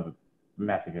have a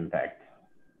massive impact.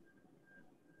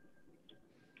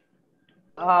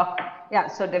 Yeah,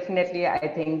 so definitely I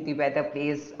think the weather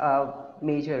plays a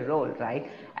major role, right?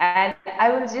 And I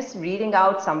was just reading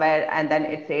out somewhere and then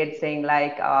it said saying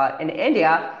like in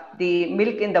India, the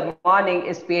milk in the morning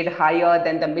is paid higher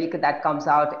than the milk that comes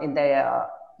out in the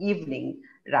evening,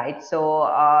 right? So,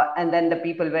 and then the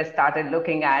people were started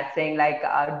looking at saying like,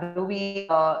 do we,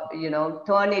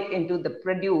 turn it into the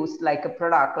produce like a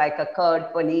product, like a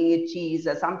curd, paneer, cheese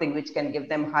or something which can give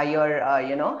them higher,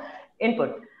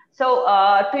 input. So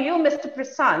to you, Mr.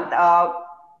 Prasant,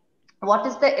 what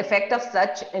is the effect of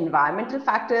such environmental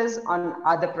factors on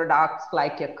other products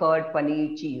like your curd,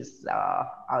 paneer, cheese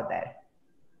out there?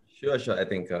 Sure. I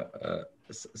think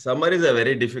summer is a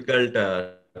very difficult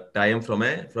time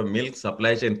from milk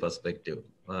supply chain perspective,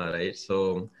 right?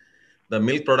 So the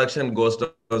milk production goes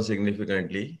down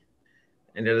significantly,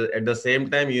 and at the same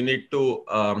time, you need to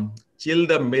chill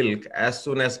the milk as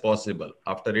soon as possible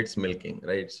after its milking,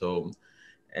 right? So,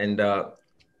 and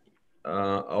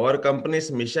our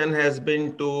company's mission has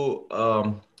been to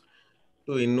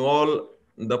involve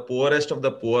the poorest of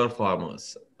the poor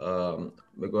farmers,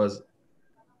 because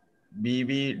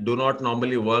we do not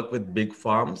normally work with big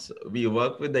farms. We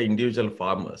work with the individual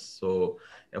farmers. So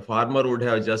a farmer would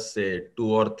have just say 2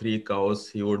 or 3 cows.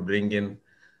 He would bring in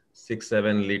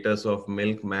 6-7 liters of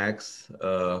milk max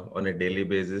on a daily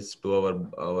basis to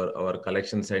our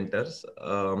collection centers.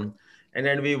 And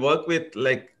then we work with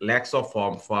like lakhs of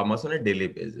farmers on a daily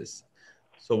basis.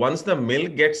 So once the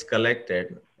milk gets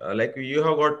collected, like you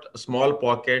have got small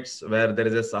pockets where there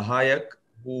is a Sahayak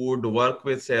who would work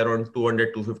with say around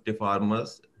 200-250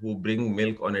 farmers who bring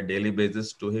milk on a daily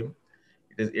basis to him.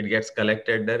 It gets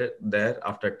collected there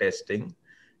after testing,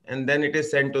 and then it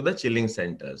is sent to the chilling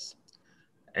centers.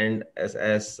 And as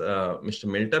Mr.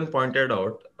 Milton pointed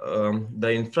out,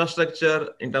 the infrastructure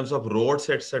in terms of roads,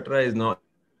 etc., is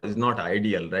not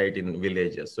ideal, right, in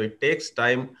villages. So it takes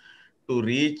time to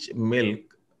reach milk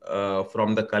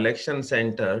from the collection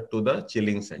center to the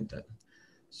chilling center.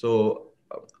 So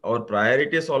our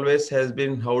priorities always has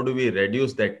been how do we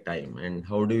reduce that time and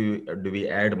how do we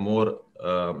add more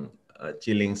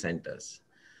chilling centers.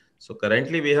 So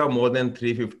currently we have more than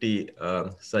 350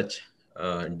 such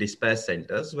dispatch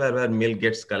centers where milk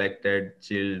gets collected,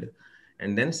 chilled,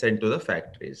 and then sent to the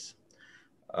factories.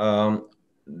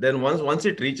 Then once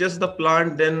it reaches the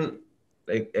plant, then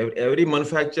like every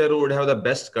manufacturer would have the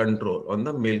best control on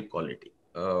the milk quality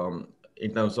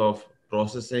in terms of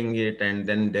processing it and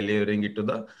then delivering it to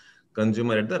the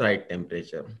consumer at the right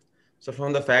temperature. So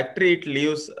from the factory, it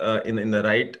leaves in the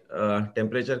right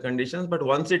temperature conditions. But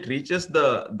once it reaches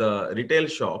the retail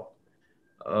shop,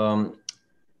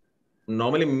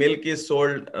 normally milk is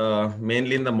sold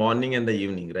mainly in the morning and the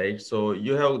evening, right? So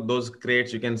you have those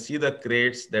crates. You can see the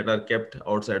crates that are kept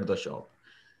outside the shop.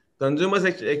 Consumers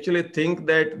actually think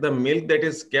that the milk that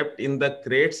is kept in the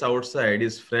crates outside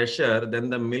is fresher than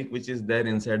the milk which is there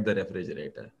inside the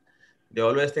refrigerator. They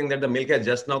always think that the milk has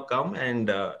just now come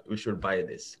and we should buy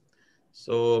this.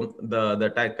 So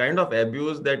the kind of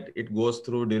abuse that it goes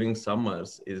through during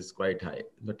summers is quite high.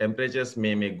 The temperatures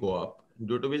may go up,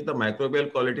 due to which the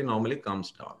microbial quality normally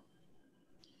comes down.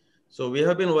 So we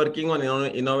have been working on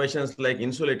innovations like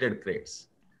insulated crates.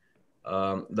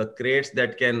 The crates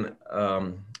that can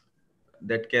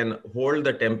hold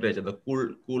the temperature, the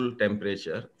cool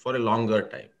temperature for a longer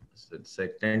time. So it's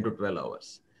like 10 to 12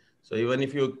 hours. So even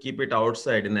if you keep it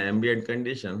outside in an ambient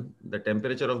condition, the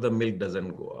temperature of the milk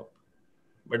doesn't go up.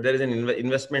 But there is an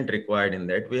investment required in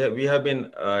that. We have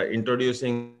been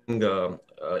introducing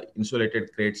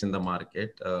insulated crates in the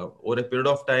market. Over a period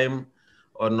of time,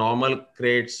 our normal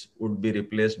crates would be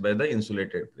replaced by the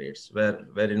insulated crates,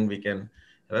 wherein we can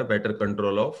have a better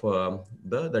control of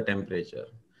the temperature.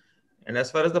 And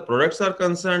as far as the products are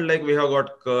concerned, like we have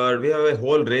got curd, we have a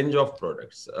whole range of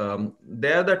products.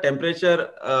 There, the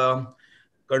temperature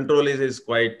control is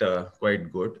quite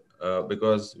good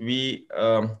because we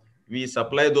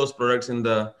supply those products in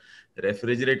the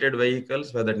refrigerated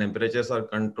vehicles where the temperatures are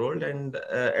controlled, and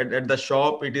at the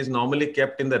shop it is normally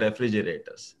kept in the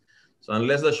refrigerators. So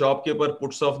unless the shopkeeper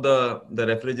puts off the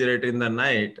refrigerator in the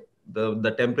night,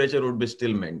 the temperature would be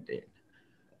still maintained.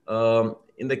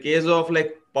 In the case of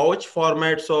like pouch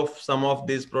formats of some of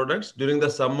these products during the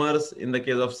summers, in the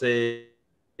case of say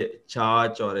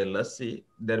chaach or a lassi,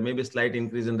 there may be slight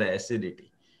increase in the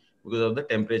acidity because of the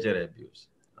temperature abuse.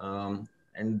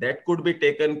 And that could be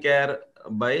taken care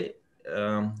by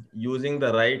using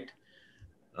the right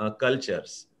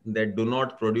cultures that do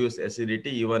not produce acidity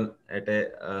even at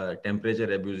a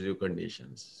temperature abusive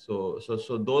conditions. So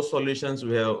those solutions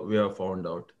we have found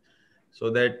out, so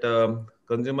that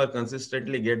consumer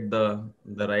consistently get the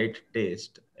right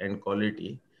taste and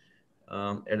quality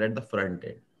at the front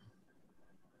end.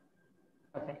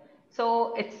 Okay.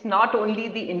 So it's not only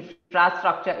the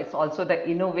infrastructure, it's also the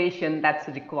innovation that's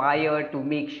required to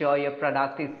make sure your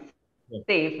product is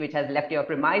safe, which has left your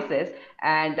premises,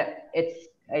 and it's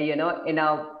in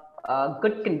a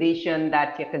good condition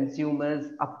that your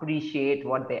consumers appreciate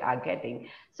what they are getting.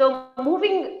 So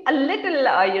moving a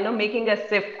little, making a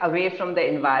shift away from the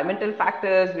environmental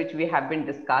factors which we have been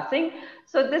discussing.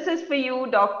 So this is for you,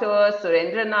 Dr.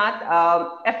 Surendranath.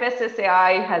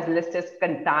 FSSAI has listed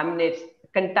contaminants,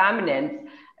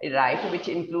 right, which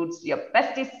includes your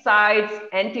pesticides,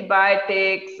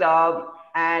 antibiotics,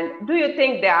 and do you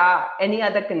think there are any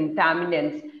other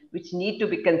contaminants which need to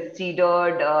be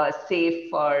considered safe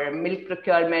for milk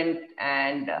procurement?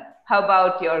 And how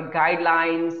about your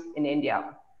guidelines in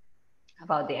India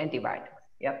about the antibiotics?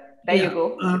 Yep, there you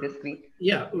go with the screen.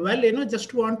 Yeah, well,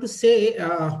 just want to say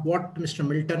what Mr.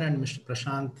 Milton and Mr.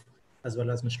 Prashant, as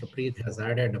well as Mr. Preet has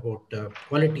added about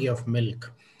quality of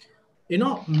milk.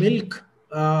 Milk,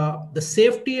 the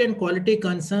safety and quality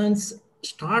concerns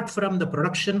start from the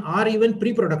production or even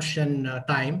pre-production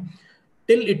time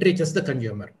till it reaches the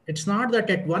consumer. It's not that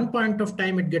at one point of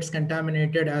time it gets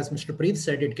contaminated, as Mr. Preet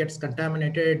said, it gets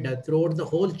contaminated throughout the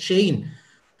whole chain.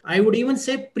 I would even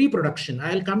say pre-production.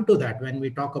 I'll come to that when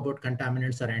we talk about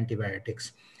contaminants or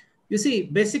antibiotics. You see,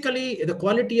 basically the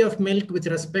quality of milk with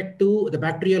respect to the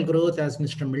bacterial growth, as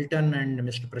Mr. Milton and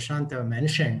Mr. Prashant have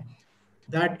mentioned,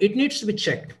 that it needs to be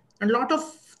checked. And a lot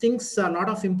of things, a lot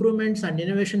of improvements and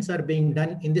innovations are being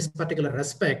done in this particular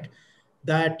respect,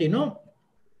 that,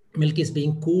 milk is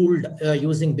being cooled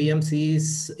using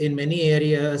BMCs in many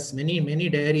areas. Many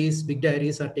dairies, big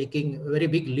dairies are taking a very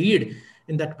big lead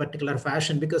in that particular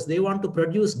fashion, because they want to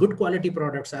produce good quality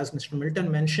products. As Mr.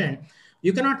 Milton mentioned,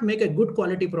 you cannot make a good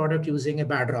quality product using a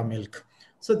bad raw milk.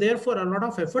 So therefore, a lot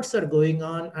of efforts are going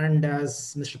on. And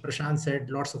as Mr. Prashant said,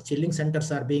 lots of chilling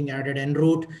centers are being added en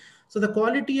route. So the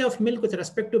quality of milk with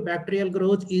respect to bacterial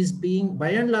growth is being by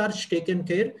and large taken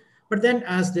care. But then,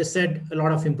 as they said, a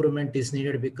lot of improvement is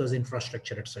needed because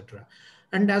infrastructure, etc.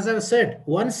 And as I said,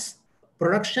 once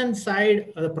production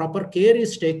side, the proper care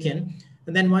is taken,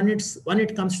 and then when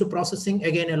it comes to processing,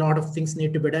 again, a lot of things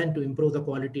need to be done to improve the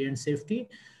quality and safety.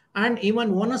 And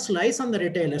even onus lies on the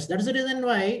retailers. That's the reason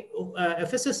why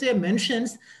FSSA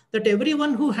mentions that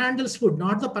everyone who handles food,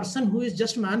 not the person who is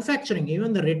just manufacturing,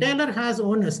 even the retailer has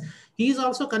onus. He is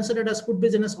also considered as food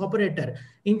business operator.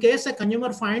 In case a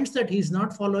consumer finds that he is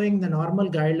not following the normal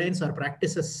guidelines or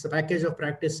practices, package of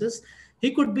practices,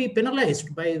 he could be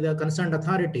penalized by the concerned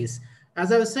authorities.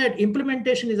 As I said,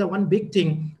 implementation is a one big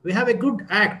thing. We have a good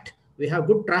act. We have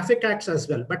good traffic acts as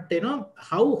well. But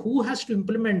who has to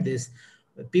implement this?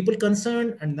 People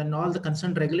concerned, and then all the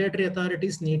concerned regulatory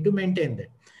authorities need to maintain that.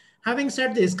 Having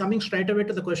said this, coming straight away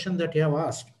to the question that you have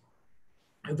asked.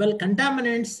 Well,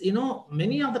 contaminants,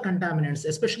 many of the contaminants,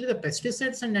 especially the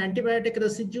pesticides and antibiotic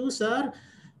residues, are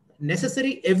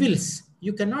necessary evils.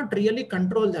 You cannot really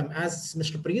control them. As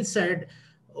Mr. Preet said,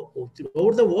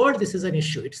 over the world, this is an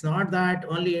issue. It's not that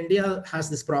only India has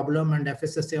this problem and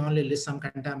FSSA only lists some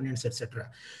contaminants, etc.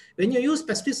 When you use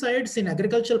pesticides in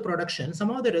agricultural production, some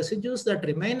of the residues that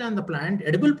remain on the plant,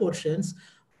 edible portions,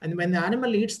 and when the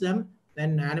animal eats them,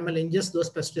 then animal ingests those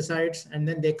pesticides, and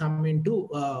then they come into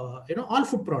all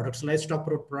food products, livestock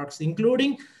products,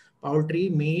 including poultry,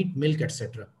 meat, milk,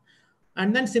 etc.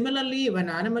 And then similarly, when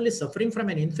animal is suffering from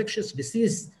an infectious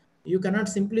disease, you cannot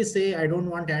simply say, I don't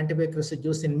want antibiotic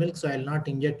residues in milk, so I'll not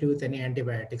inject you with any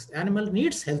antibiotics. Animal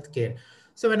needs health care.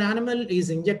 So when animal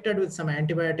is injected with some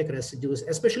antibiotic residues,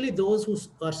 especially those who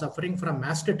are suffering from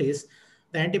mastitis,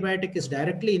 the antibiotic is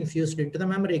directly infused into the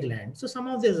mammary gland. So some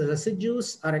of these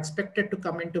residues are expected to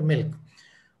come into milk.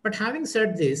 But having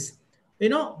said this,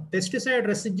 pesticide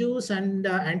residues and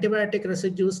antibiotic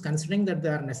residues, considering that they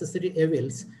are necessary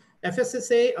evils,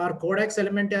 FSSA or Codex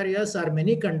Alimentarius or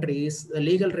many countries, the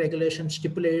legal regulation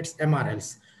stipulates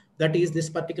MRLs. That is, this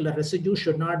particular residue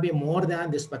should not be more than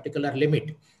this particular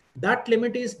limit. That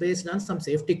limit is based on some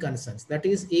safety concerns. That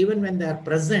is, even when they are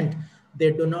present,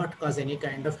 they do not cause any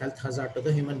kind of health hazard to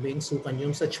the human beings who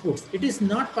consume such foods. It is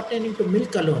not pertaining to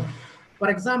milk alone. For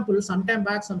example, some time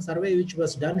back, some survey which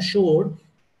was done showed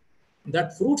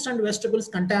that fruits and vegetables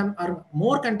are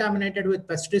more contaminated with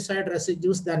pesticide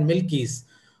residues than milk is.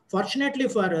 Fortunately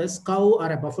for us, cow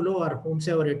or a buffalo or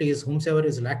whomsoever is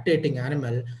lactating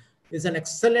animal is an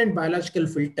excellent biological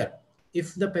filter.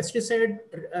 If the pesticide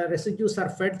residues are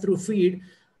fed through feed,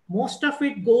 most of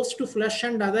it goes to flesh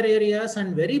and other areas,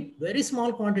 and very, very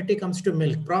small quantity comes to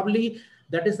milk. Probably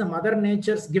that is the mother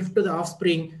nature's gift to the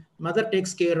offspring. Mother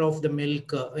takes care of the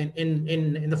milk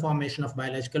in the formation of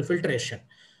biological filtration.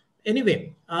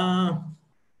 Anyway,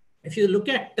 if you look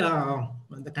at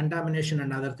the contamination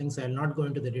and other things, I will not go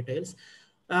into the details.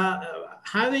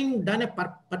 Having done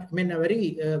a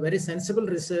very sensible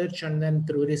research, and then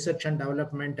through research and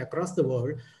development across the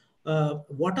world,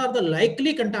 what are the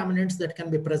likely contaminants that can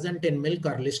be present in milk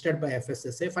are listed by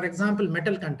FSSA. For example,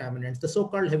 metal contaminants, the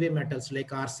so-called heavy metals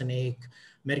like arsenic,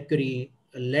 mercury,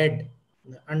 lead,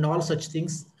 and all such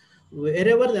things,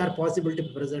 wherever they are possible to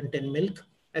be present in milk,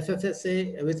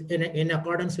 FSSA, in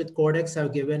accordance with Codex,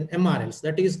 have given MRLs.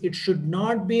 That is, it should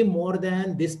not be more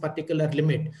than this particular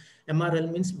limit. MRL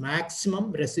means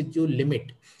maximum residue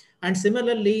limit. And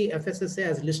similarly, FSSA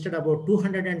has listed about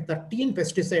 213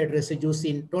 pesticide residues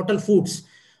in total foods,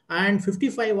 and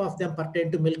 55 of them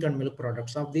pertain to milk and milk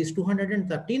products. Of these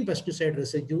 213 pesticide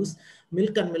residues,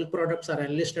 milk and milk products are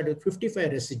enlisted with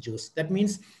 55 residues. That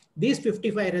means these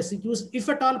 55 residues, if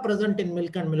at all present in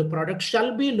milk and milk products,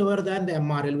 shall be lower than the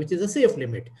MRL, which is a safe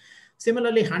limit.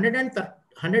 Similarly,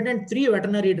 103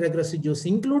 veterinary drug residues,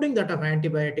 including that of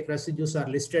antibiotic residues, are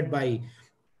listed by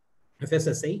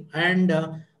FSSA. And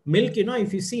milk,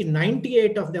 if you see,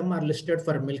 98 of them are listed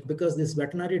for milk, because these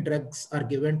veterinary drugs are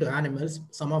given to animals.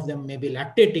 Some of them may be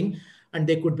lactating and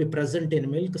they could be present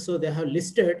in milk. So they have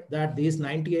listed that these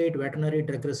 98 veterinary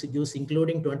drug residues,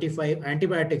 including 25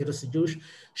 antibiotic residues,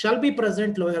 shall be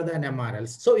present lower than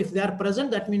MRLs. So if they are present,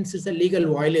 that means it's a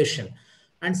legal violation.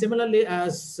 And similarly,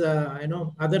 as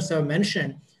others have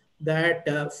mentioned, that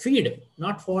feed,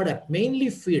 not fodder, mainly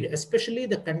feed, especially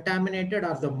the contaminated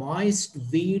or the moist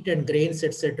wheat and grains,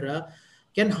 etc.,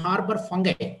 can harbor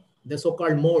fungi, the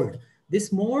so-called mold.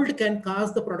 This mold can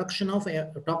cause the production of a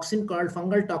toxin called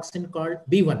fungal toxin called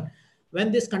B1.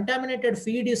 When this contaminated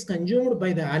feed is consumed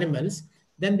by the animals,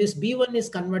 then this B1 is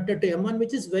converted to M1,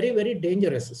 which is very, very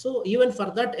dangerous. So even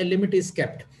for that, a limit is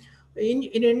kept. In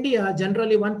India,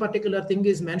 generally one particular thing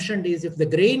is mentioned is if the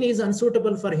grain is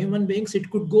unsuitable for human beings, it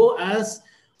could go as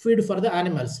feed for the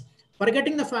animals.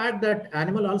 Forgetting the fact that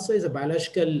animal also is a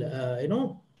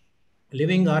biological,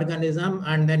 living organism,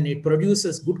 and then it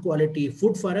produces good quality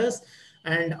food for us,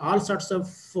 and all sorts of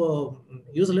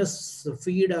useless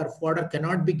feed or fodder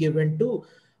cannot be given to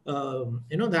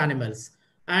the animals.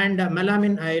 And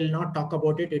melamine, I'll not talk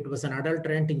about it. It was an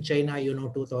adulterant in China,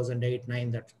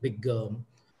 2008-9, that big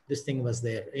this thing was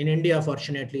there. In India,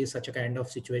 fortunately, such a kind of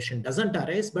situation doesn't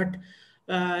arise, but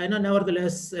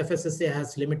nevertheless, FSSA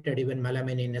has limited even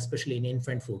melamine, especially in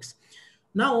infant foods.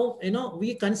 Now,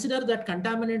 we consider that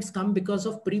contaminants come because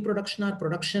of pre-production or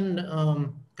production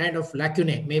kind of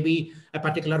lacunae. Maybe a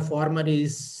particular farmer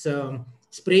is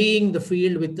spraying the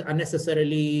field with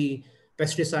unnecessarily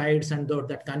pesticides and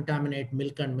that contaminate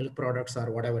milk and milk products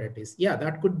or whatever it is. Yeah,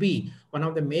 that could be one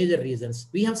of the major reasons.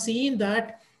 We have seen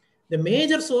that the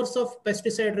major source of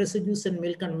pesticide residues in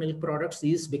milk and milk products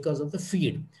is because of the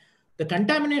feed. The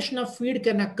contamination of feed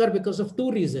can occur because of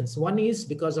two reasons. One is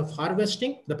because of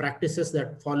harvesting, the practices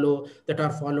that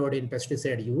are followed in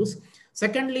pesticide use.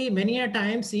 Secondly, many a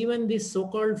times even these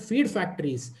so-called feed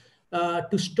factories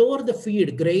to store the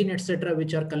feed, grain, etc.,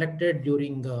 which are collected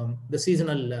during the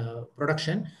seasonal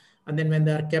production, and then when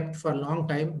they are kept for a long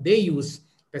time, they use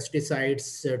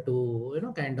pesticides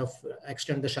to kind of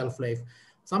extend the shelf life.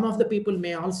 Some of the people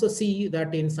may also see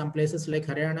that in some places like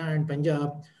Haryana and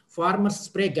Punjab, farmers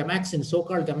spray gamaxin,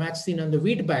 so-called gamaxin, on the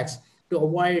wheat bags to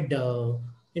avoid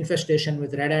infestation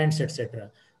with red ants, etc.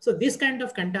 So this kind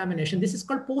of contamination, this is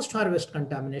called post-harvest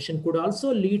contamination, could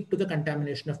also lead to the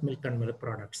contamination of milk and milk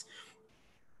products.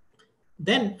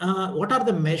 Then what are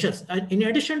the measures? In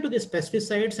addition to these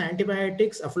pesticides,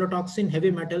 antibiotics, aflatoxin,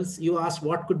 heavy metals, you asked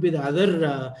what could be the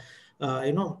other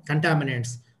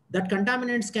contaminants. That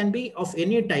contaminants can be of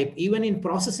any type. Even in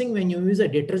processing, when you use a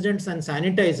detergents and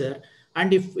sanitizer,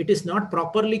 and if it is not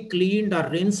properly cleaned or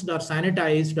rinsed or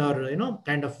sanitized or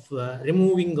kind of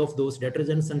removing of those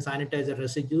detergents and sanitizer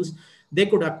residues, they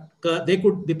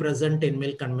could be present in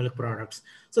milk and milk products.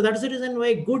 So that's the reason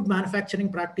why good manufacturing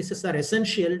practices are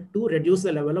essential to reduce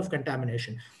the level of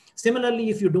contamination. Similarly,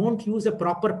 if you don't use a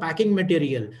proper packing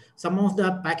material, some of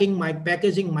the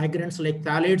packaging migrants like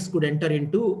phthalates could enter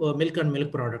into milk and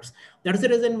milk products. That's the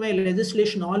reason why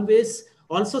legislation always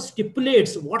also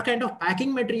stipulates what kind of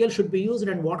packing material should be used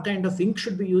and what kind of ink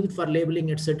should be used for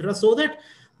labeling, etc., so that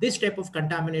this type of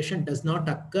contamination does not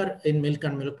occur in milk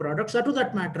and milk products, or to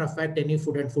that matter of fact, any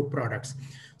food and food products.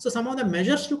 So some of the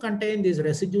measures to contain these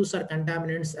residues or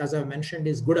contaminants, as I mentioned,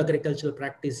 is good agricultural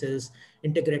practices,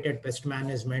 integrated pest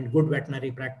management, good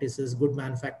veterinary practices, good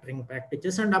manufacturing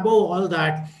practices, and above all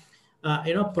that,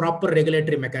 proper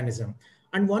regulatory mechanism.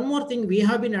 And one more thing we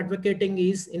have been advocating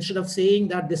is, instead of saying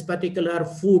that this particular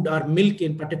food or milk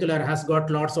in particular has got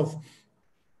lots of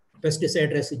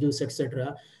pesticide residues,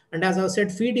 etc. And as I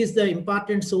said, feed is the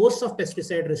important source of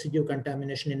pesticide residue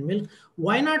contamination in milk.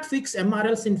 Why not fix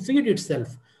MRLs in feed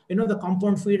itself? The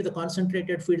compound feed, the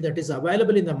concentrated feed that is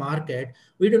available in the market,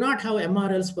 we do not have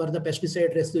MRLs for the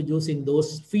pesticide residues in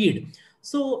those feed.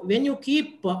 So when you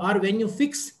keep or when you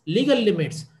fix legal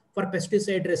limits for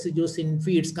pesticide residues in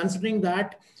feeds, considering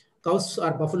that cows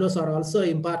or buffaloes are also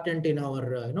important in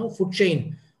our food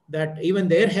chain, that even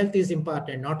their health is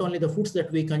important, not only the foods that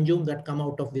we consume that come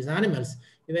out of these animals,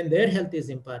 even their health is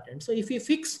important. So if we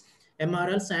fix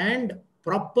MRLs and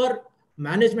proper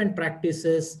management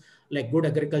practices, like good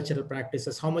agricultural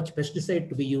practices, how much pesticide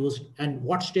to be used and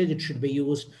what stage it should be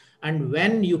used, and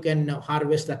when you can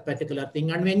harvest that particular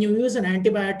thing, and when you use an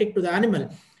antibiotic to the animal,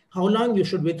 how long you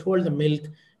should withhold the milk.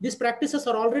 These practices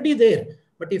are already there,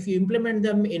 but if you implement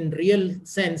them in real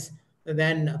sense,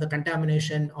 then the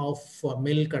contamination of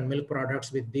milk and milk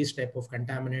products with these type of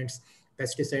contaminants,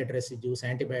 pesticide residues,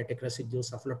 antibiotic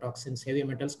residues, aflatoxins, heavy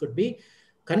metals could be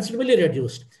considerably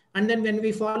reduced. And then when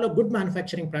we follow good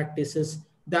manufacturing practices,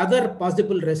 the other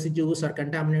possible residues or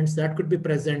contaminants that could be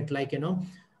present, like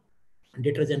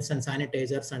detergents and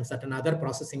sanitizers and certain other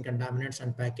processing contaminants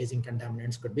and packaging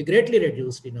contaminants, could be greatly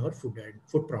reduced in our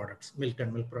food products, milk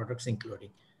and milk products including.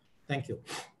 Thank you.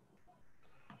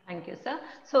 Thank you, sir.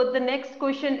 So the next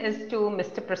question is to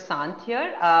Mr. Prasant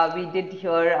here. We did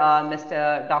hear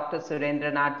Mr. Dr.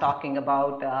 Surendranath talking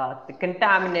about the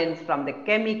contaminants from the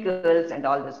chemicals and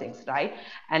all those things, right?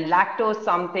 And lactose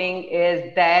something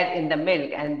is there in the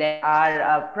milk, and there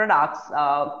are products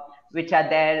which are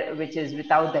there, which is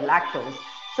without the lactose.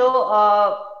 So,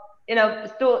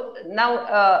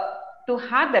 to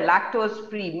have the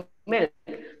lactose-free milk,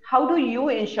 how do you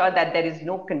ensure that there is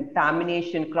no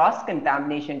contamination,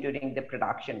 cross-contamination during the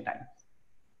production time?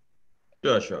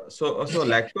 Sure, sure. So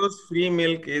lactose-free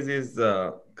milk is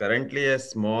currently a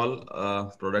small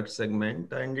product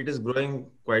segment, and it is growing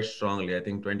quite strongly. I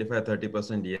think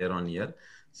 25-30% year on year,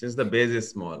 since the base is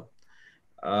small.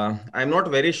 I'm not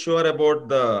very sure about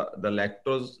the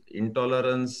lactose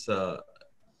intolerance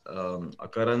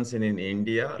occurrence in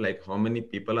India, like how many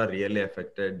people are really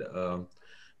affected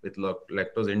with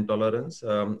lactose intolerance.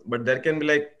 But there can be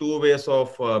like two ways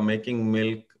of making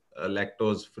milk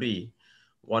lactose free.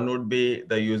 One would be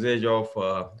the usage of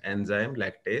enzyme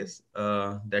lactase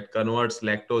that converts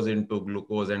lactose into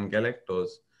glucose and galactose,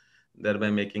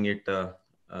 thereby making it uh,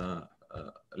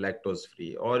 lactose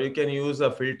free. Or you can use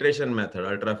a filtration method,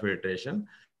 ultrafiltration,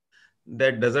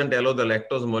 that doesn't allow the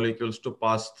lactose molecules to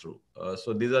pass through.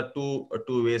 So these are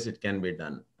two ways it can be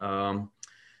done.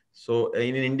 So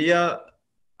in India,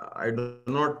 I do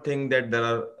not think that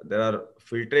there are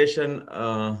filtration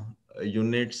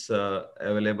units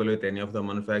available with any of the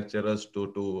manufacturers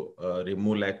to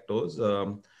remove lactose.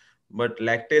 But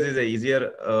lactase is a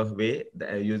easier way.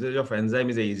 The usage of enzyme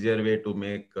is a easier way to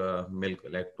make milk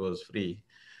lactose free.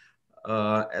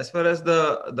 As far as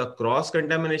the cross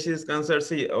contamination is concerned,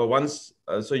 see,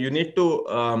 so you need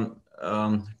to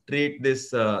treat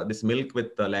this milk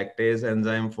with the lactase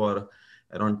enzyme for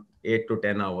around 8 to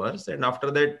 10 hours, and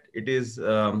after that it is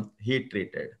heat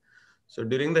treated. So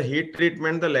during the heat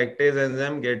treatment, the lactase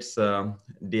enzyme gets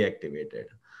deactivated.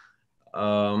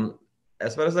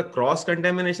 As far as the cross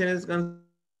contamination is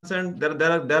concerned,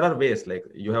 there are ways, like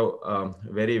you have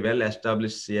very well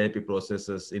established CIP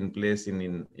processes in place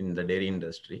in the dairy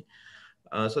industry.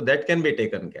 So that can be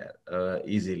taken care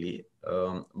easily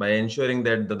by ensuring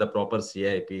that the proper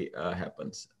CIP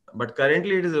happens. But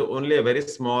currently it is only a very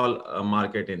small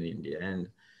market in India, and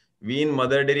we in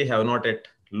Mother Dairy have not yet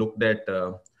looked at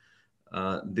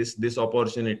this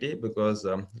opportunity because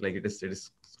like it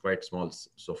is quite small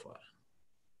so far.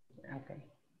 Okay.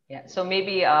 Yeah. So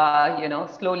maybe,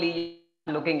 slowly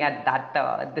looking at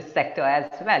that, this sector as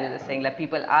well, saying that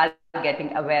people are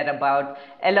getting aware about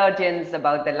allergens,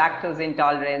 about the lactose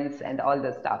intolerance and all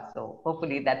the stuff. So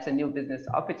hopefully that's a new business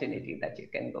opportunity that you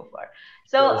can go for.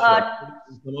 So, Sure.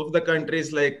 In some of the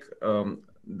countries, like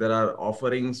there are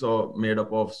offerings made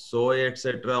up of soy,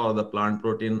 etc., or the plant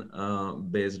protein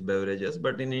based beverages.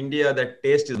 But in India, that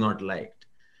taste is not liked.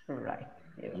 Right.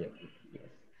 Yeah.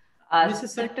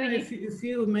 Mrs. Sarika, if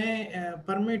you may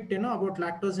permit, about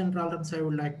lactose intolerance, I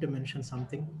would like to mention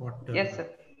something. Yes, sir.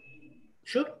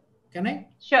 Sure. Can I?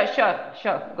 Sure.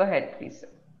 Go ahead, please, sir.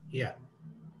 Yeah.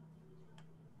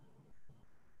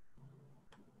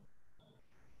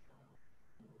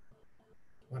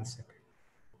 One second.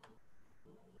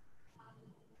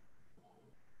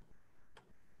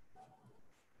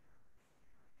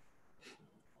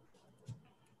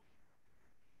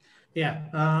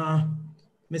 Yeah.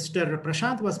 Mr.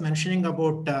 Prashant was mentioning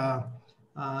about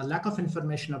lack of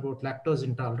information about lactose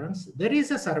intolerance. There is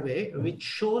a survey which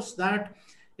shows that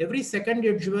every second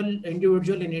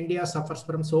individual in India suffers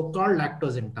from so-called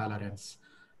lactose intolerance.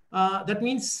 That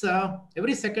means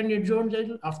every second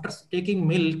individual after taking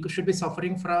milk should be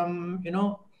suffering from,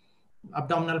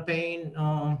 abdominal pain,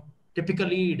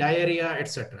 typically diarrhea,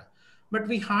 etc. But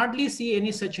we hardly see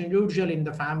any such individual in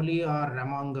the family or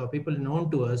among people known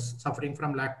to us suffering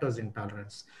from lactose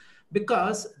intolerance,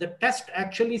 because the test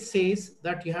actually says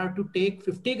that you have to take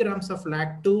 50 grams of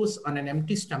lactose on an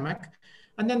empty stomach,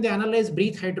 and then they analyze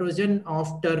breath hydrogen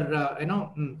after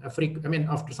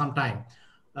after some time.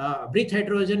 Breath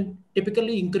hydrogen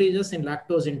typically increases in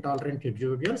lactose intolerant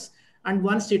individuals, and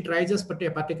once it rises to a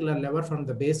particular level from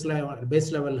the base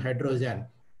level hydrogen,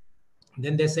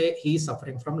 then they say he is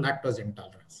suffering from lactose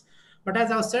intolerance. But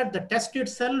as I said, the test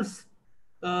itself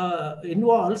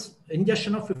involves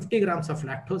ingestion of 50 grams of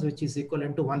lactose, which is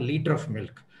equivalent to 1 liter of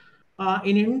milk.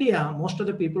 In India, most of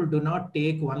the people do not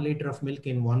take 1 liter of milk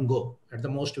in one go. At the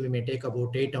most, we may take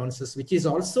about 8 ounces, which is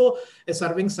also a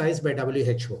serving size by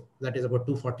WHO. That is about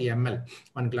 240 ml,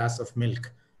 1 glass of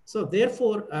milk. So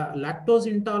therefore, lactose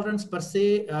intolerance per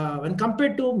se, when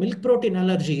compared to milk protein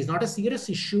allergy, is not a serious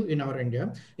issue in our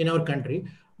country.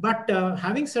 But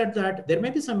having said that, there may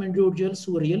be some individuals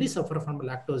who really suffer from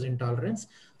lactose intolerance.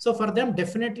 So for them,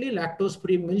 definitely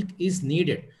lactose-free milk is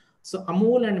needed. So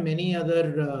Amul and many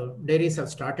other dairies have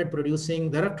started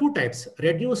producing. There are two types: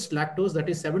 reduced lactose, that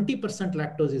is 70%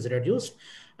 lactose is reduced,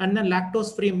 and then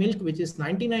lactose-free milk, which is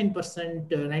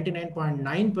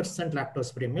 99.9%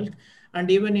 lactose-free milk. And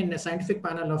even in a scientific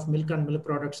panel of milk and milk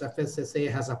products,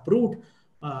 FSSA has approved,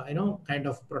 kind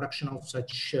of production of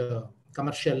such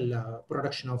commercial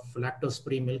production of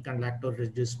lactose-free milk and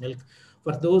lactose-reduced milk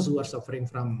for those who are suffering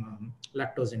from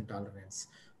lactose intolerance.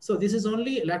 So this is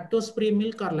only lactose-free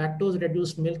milk or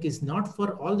lactose-reduced milk is not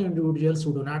for all the individuals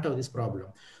who do not have this problem.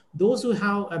 Those who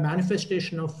have a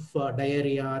manifestation of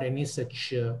diarrhea or any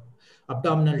such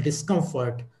abdominal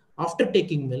discomfort after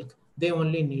taking milk, they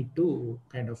only need to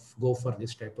kind of go for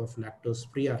this type of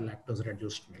lactose-free or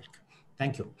lactose-reduced milk.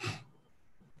 Thank you.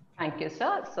 Thank you,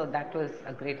 sir. So that was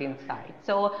a great insight.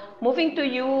 So moving to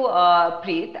you,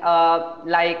 Preet,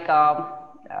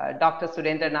 Dr.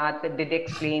 Surendranath did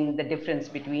explain the difference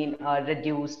between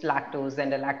reduced lactose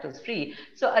and a lactose-free.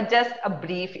 So just a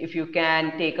brief, if you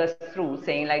can take us through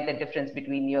saying like the difference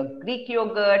between your Greek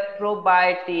yogurt,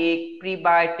 probiotic,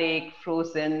 prebiotic,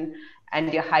 frozen,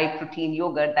 and your high protein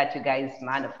yogurt that you guys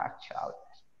manufacture out.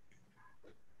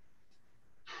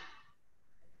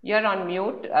 You're on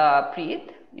mute,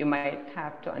 Preet. You might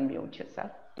have to unmute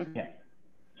yourself. Yeah,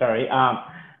 sorry.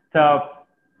 So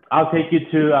I'll take you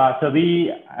to, so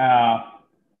we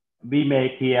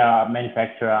make here,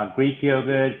 manufacture Greek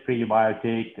yogurt,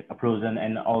 prebiotic, frozen,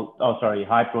 and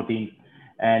high protein,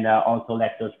 and also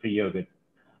lactose-free yogurt.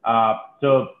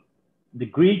 So the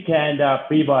Greek and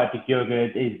prebiotic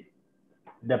yogurt is,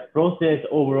 the process,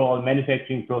 overall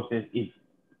manufacturing process is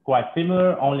quite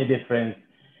similar. Only difference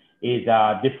is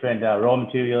different raw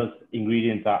materials,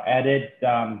 ingredients are added,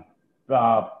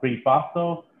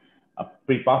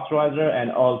 pre-pasteurizer,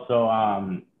 and also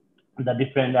the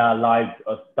different live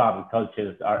starter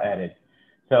cultures are added.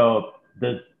 So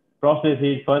the process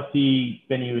is, firstly,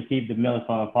 when you receive the milk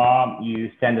from a farm,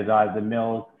 you standardize the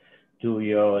milk to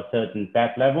your certain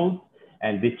fat levels,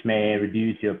 and which may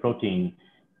reduce your protein.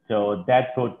 So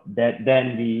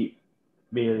then we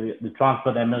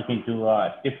transfer that milk into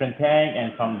a different tank,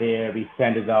 and from there we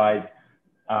standardize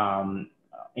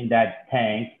in that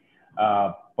tank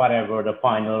whatever the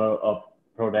final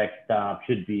product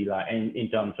should be like in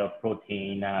terms of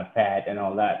protein, fat, and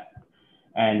all that.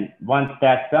 And once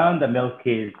that's done, the milk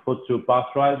is put through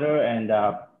pasteurizer, and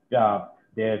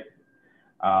there's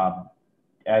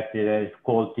as there is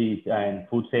quality and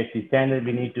food safety standard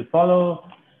we need to follow.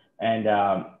 And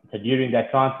so during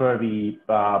that transfer, we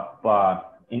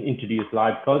introduce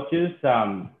live cultures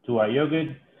to our yogurt,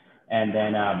 and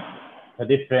then the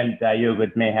different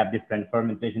yogurt may have different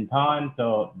fermentation time,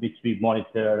 so which we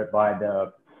monitor by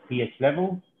the pH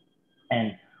level.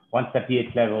 And once the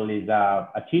pH level is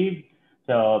achieved,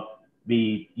 so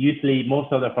we usually,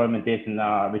 most of the fermentation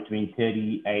are between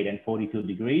 38 and 42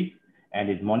 degrees, and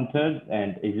is monitored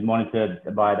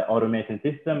by the automation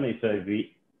system. So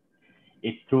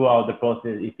if throughout the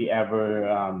process, if we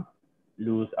ever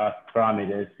lose our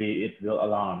parameters, it will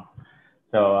alarm.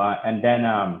 So and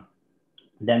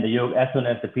then the yogurt, as soon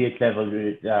as the pH level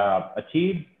is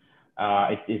achieved,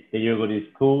 the yogurt is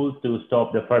cooled to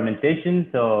stop the fermentation,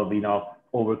 so we're not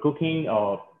overcooking,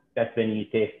 or that's when you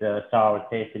taste the sour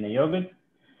taste in the yogurt.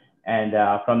 And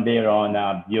from there on,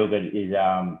 yogurt is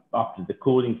after the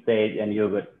cooling stage, and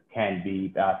yogurt can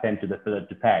be sent to the filler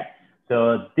to pack.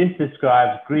 So this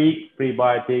describes Greek,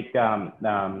 prebiotic,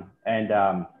 and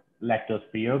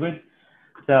lactose-free yogurt.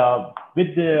 So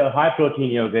with the high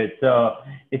protein yogurt, so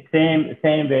it's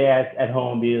same way as at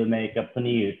home we'll make a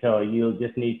paneer. So you'll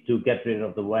just need to get rid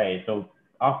of the whey. So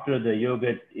after the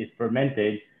yogurt is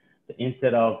fermented,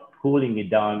 instead of cooling it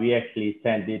down, we actually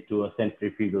send it to a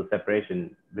centrifugal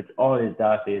separation, which all it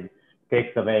does is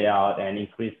takes the whey out and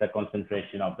increase the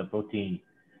concentration of the protein.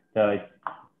 So it's,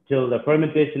 till the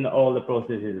fermentation, all the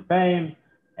process is the same.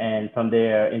 And from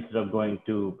there, instead of going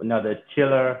to another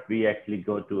chiller, we actually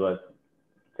go to a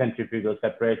centrifugal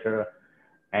separator,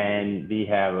 and we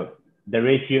have, the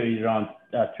ratio is around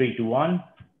 3 to 1.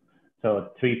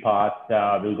 So 3 parts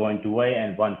will go into whey,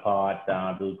 and 1 part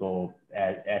will go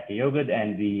as a yogurt,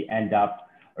 and we end up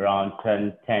around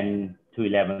 10 to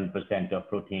 11% of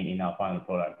protein in our final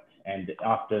product. And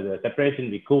after the separation,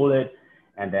 we cool it,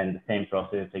 and then the same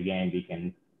process again, we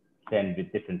can send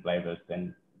with different flavors.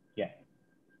 And yeah.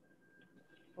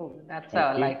 Oh, that's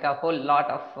like a whole lot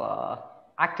of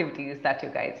activities that you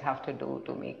guys have to do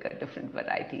to make different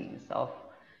varieties of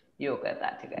yogurt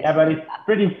that you guys. Yeah, but it's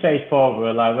pretty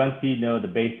straightforward. Like once you know the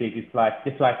basic, it's like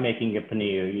just like making a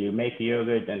paneer. You make the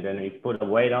yogurt, and then we put a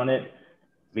weight on it.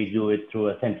 We do it through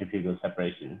a centrifugal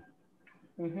separation.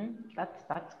 That's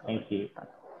good. Thank you.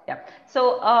 Yeah.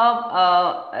 So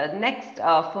next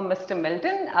for Mr.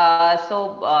 Milton.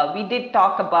 We did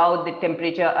talk about the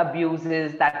temperature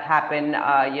abuses that happen,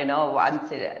 once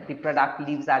the product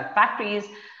leaves our factories.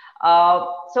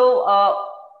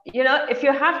 If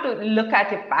you have to look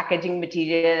at your packaging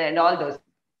material and all those,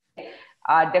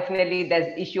 Definitely,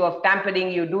 there's issue of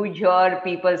tampering. You do hear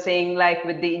people saying, like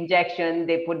with the injection,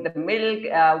 they put the milk,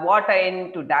 water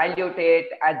in to dilute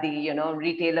it at the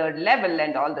retailer level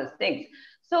and all those things.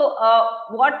 So,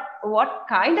 what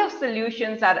kind of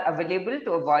solutions are available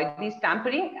to avoid these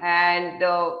tampering? And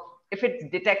if it's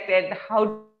detected, how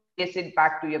do you trace it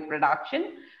back to your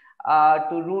production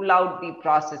to rule out the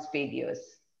process failures?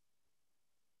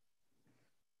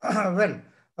 Well,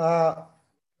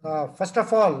 first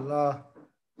of all,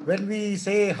 when we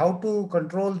say how to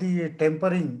control the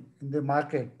tempering in the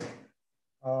market,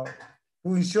 uh,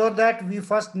 to ensure that, we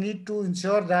first need to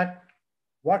ensure that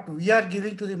what we are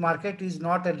giving to the market is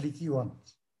not a leaky one,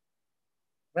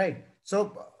 right?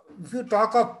 So if you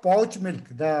talk of pouch milk,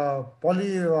 the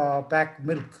poly pack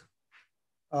milk,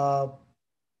 uh,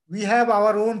 we have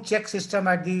our own check system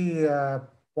at the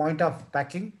point of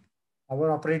packing.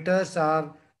 Our operators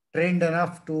are trained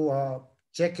enough to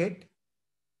check it.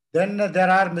 Then there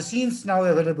are machines now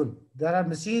available. There are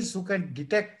machines who can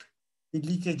detect the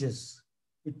leakages.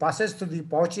 It passes through the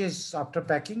pouches after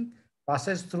packing,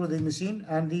 passes through the machine,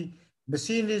 and the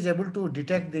machine is able to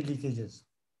detect the leakages.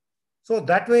 So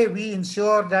that way we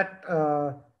ensure that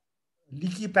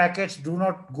leaky packets do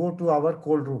not go to our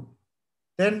cold room.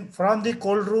 Then from the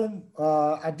cold room,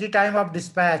 at the time of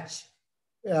dispatch,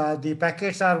 the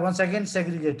packets are once again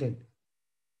segregated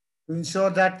to ensure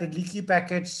that the leaky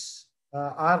packets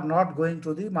are not going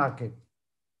to the market.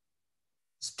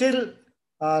 Still,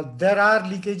 there are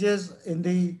leakages in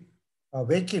the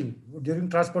vehicle. During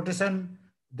transportation,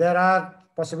 there are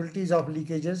possibilities of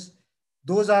leakages.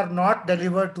 Those are not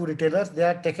delivered to retailers. They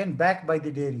are taken back by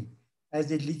the dairy as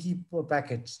the leaky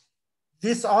packets.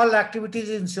 This all activities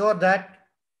ensure that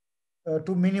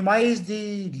to minimize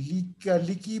the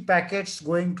leaky packets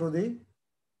going to the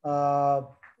uh,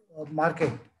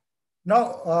 market.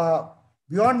 Now,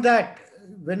 beyond that,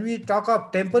 when we talk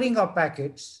of tempering of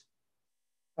packets,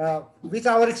 with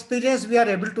our experience, we are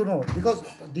able to know, because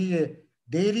the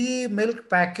dairy milk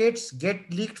packets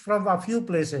get leaked from a few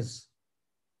places.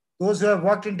 Those who have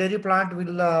worked in dairy plant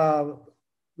will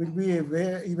be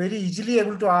very easily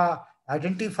able to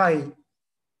identify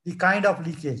the kind of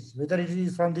leakage, whether it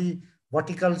is from the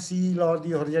vertical seal or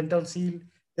the horizontal seal.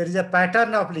 There is a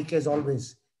pattern of leakage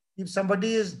always. If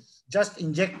somebody is just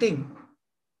injecting,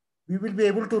 we will be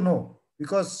able to know,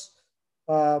 because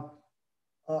uh,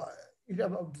 uh,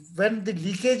 when the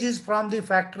leakage is from the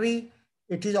factory,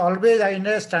 it is always in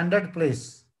a standard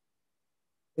place.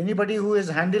 Anybody who has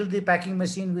handled the packing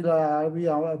machine will be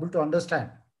able to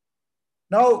understand.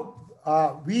 Now,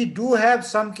 we do have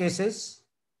some cases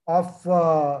of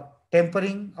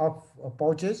tempering of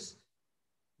pouches,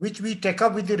 which we take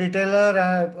up with the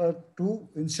retailer to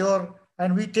ensure,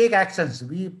 and we take actions.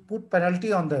 We put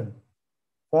penalty on them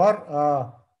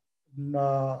for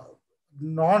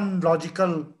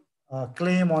non-logical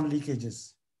claim on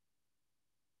leakages.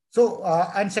 So,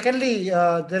 and secondly,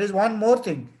 there is one more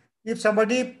thing. If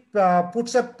somebody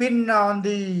puts a pin on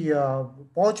the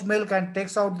pouch milk and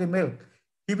takes out the milk,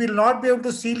 he will not be able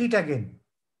to seal it again.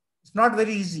 It's not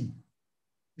very easy.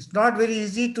 It's not very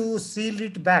easy to seal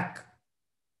it back.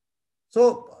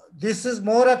 So this is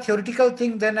more a theoretical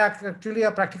thing than actually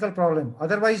a practical problem.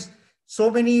 Otherwise, so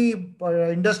many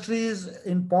industries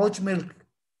in pouch milk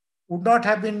would not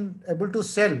have been able to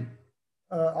sell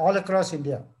all across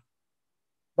India.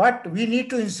 But we need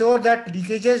to ensure that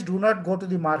leakages do not go to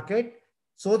the market,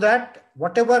 so that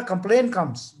whatever complaint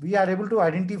comes, we are able to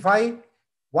identify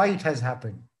why it has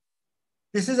happened.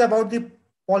 This is about the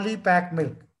polypack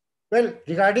milk. Well,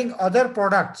 regarding other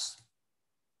products,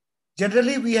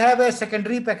 generally we have a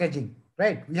secondary packaging,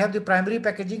 right? We have the primary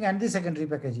packaging and the secondary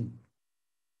packaging.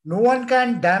 No one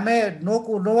can damage, no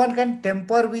one can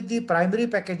tamper with the primary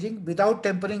packaging without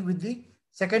tampering with the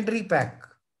secondary pack,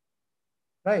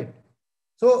 right?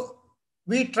 So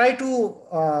we try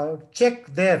to check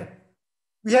there.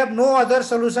 We have no other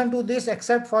solution to this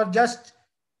except for just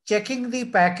checking the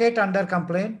packet under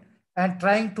complaint and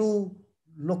trying to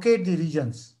locate the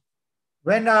regions.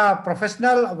 When a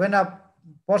professional, when a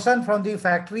person from the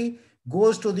factory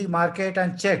goes to the market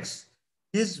and checks,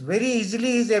 he's very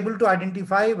easily is able to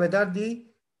identify whether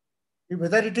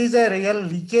it is a real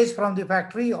leakage from the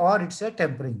factory or it's a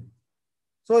tempering.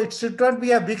 So it should not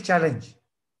be a big challenge,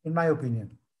 in my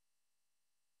opinion.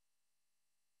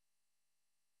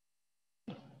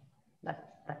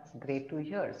 That's That's great to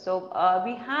hear. So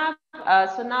we have,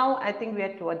 so now I think we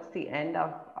are towards the end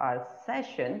of our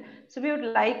session. So we would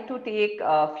like to take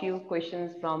a few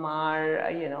questions from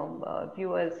our,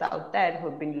 viewers out there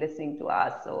who've been listening to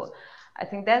us. So I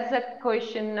think there's a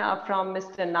question from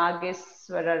Mr.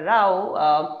 Nageswara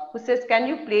Rao, who says, can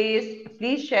you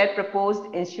please share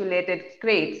proposed insulated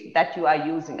crates that you are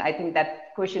using? I think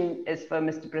that question is for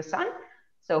Mr. Prasanth.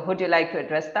 So would you like to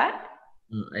address that?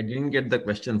 I didn't get the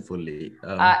question fully.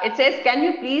 It says, can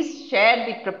you please share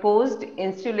the proposed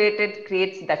insulated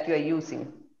crates that you are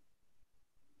using?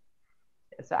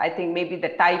 So I think maybe the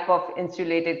type of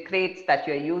insulated crates that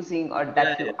you're using or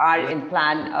that you are in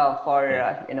plan for,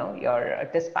 your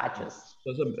dispatches.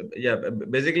 So yeah,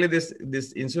 basically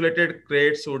this insulated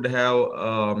crates would have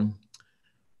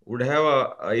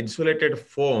a insulated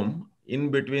foam in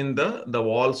between the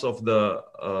walls of the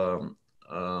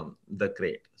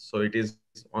crate. So it is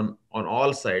on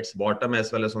all sides, bottom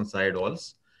as well as on side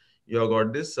walls. You have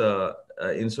got this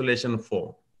insulation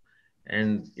foam,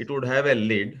 and it would have a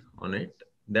lid on it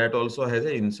that also has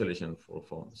an insulation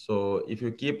foam. So if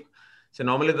you keep, so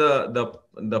normally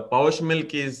the pouch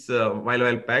milk is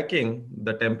while packing,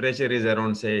 the temperature is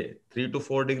around say 3 to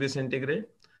 4 degrees centigrade,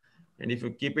 and if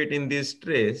you keep it in these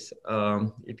trays,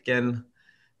 it can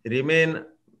remain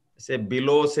say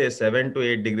below say 7 to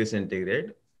 8 degrees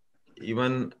centigrade,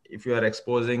 even if you are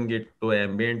exposing it to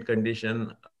ambient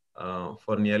condition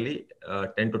for nearly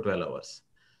 10 to 12 hours.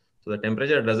 So the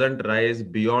temperature doesn't rise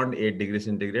beyond 8 degrees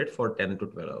centigrade for 10 to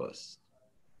 12 hours.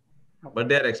 Okay. But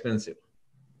they are expensive.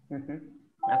 Mm-hmm.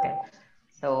 Okay.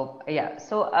 So yeah,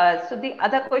 so the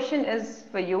other question is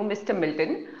for you, Mr.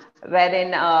 Milton,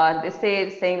 wherein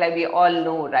saying like we all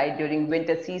know, right, during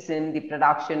winter season, the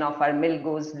production of our milk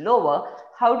goes lower.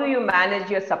 How do you manage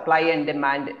your supply and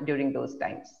demand during those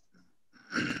times?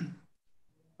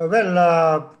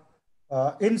 Well,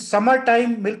 in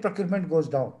summertime, milk procurement goes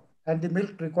down and the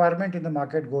milk requirement in the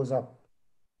market goes up.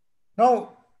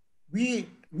 Now, we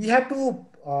have to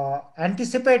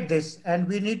anticipate this and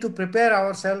we need to prepare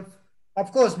ourselves.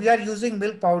 Of course, we are using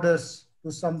milk powders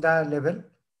to some level,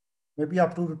 maybe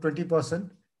up to 20%.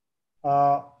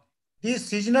 These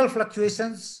seasonal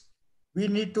fluctuations, we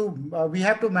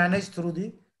have to manage through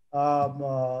the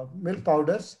milk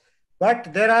powders.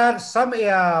 But there are some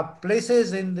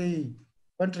places in the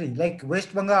country like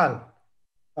West Bengal,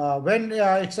 when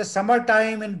it's a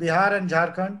summertime in Bihar and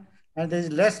Jharkhand and there is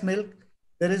less milk,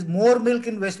 there is more milk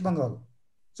in West Bengal.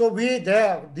 So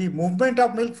the movement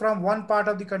of milk from one part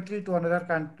of the country to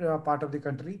another part of the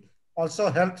country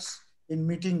also helps in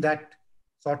meeting that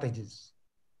shortages.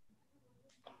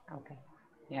 Okay.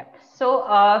 Yeah. So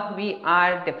we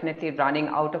are definitely running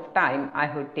out of time.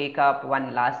 I would take up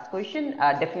one last question.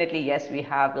 Definitely, yes, we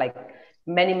have like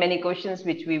many questions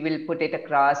which we will put it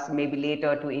across maybe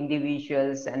later to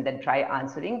individuals and then try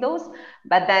answering those.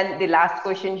 But then the last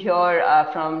question here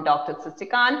from Dr.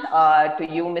 Sasikant to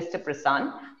you, Mr.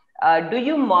 Prasanth. Do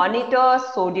you monitor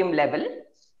sodium level?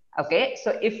 Okay.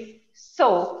 So if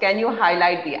so, can you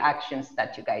highlight the actions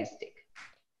that you guys take?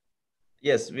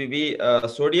 Yes, we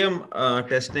sodium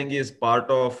testing is part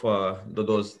of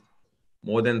those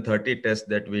more than 30 tests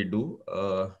that we do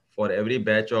for every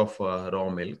batch of raw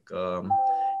milk.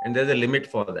 And there's a limit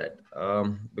for that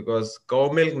because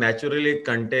cow milk naturally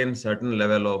contains certain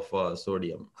level of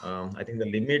sodium. I think the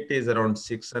limit is around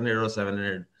 600 or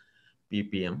 700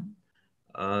 ppm.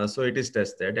 So it is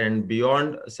tested, and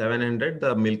beyond 700,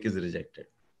 the milk is rejected.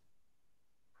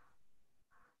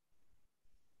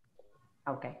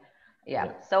 Okay.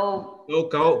 Yeah. So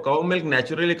cow milk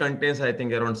naturally contains, I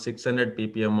think, around 600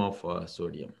 ppm of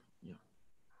sodium. Yeah.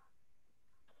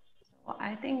 Well,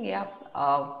 I think, yeah,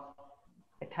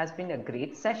 it has been a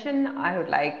great session. I would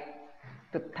like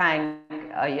to thank,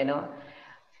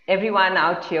 everyone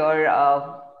out here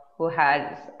who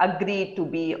has agreed to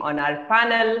be on our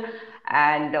panel.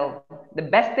 And the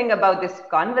best thing about this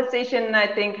conversation, I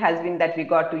think, has been that we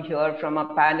got to hear from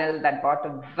a panel that brought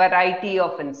a variety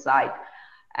of insight.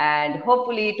 And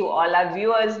hopefully to all our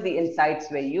viewers, the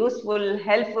insights were useful,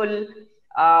 helpful.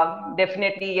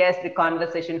 Definitely, yes, the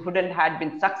conversation wouldn't have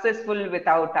been successful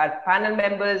without our panel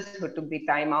members who took the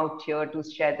time out here to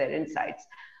share their insights.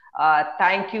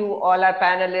 Thank you all our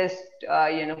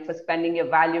panelists, for spending your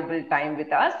valuable time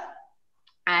with us.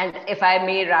 And if I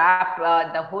may wrap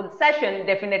the whole session,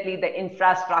 definitely the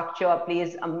infrastructure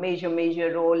plays a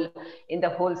major role in the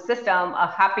whole system.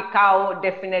 A happy cow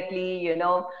definitely,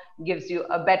 gives you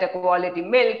a better quality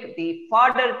milk. The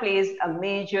fodder plays a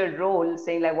major role,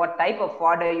 saying like what type of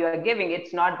fodder you are giving.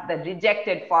 It's not the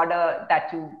rejected fodder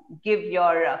that you give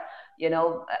your,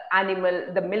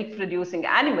 the milk producing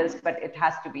animals, but it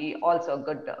has to be also a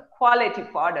good quality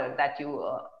fodder that you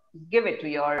give it to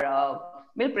your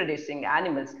milk producing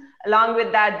animals. Along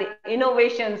with that, the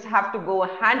innovations have to go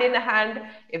hand in hand.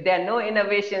 If there are no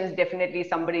innovations, definitely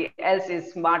somebody else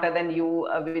is smarter than you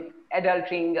with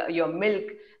adulterating your milk,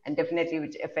 and definitely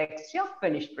which affects your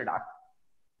finished product.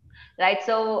 Right.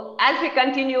 So as we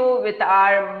continue with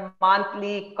our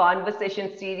monthly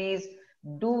conversation series,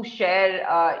 do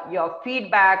share your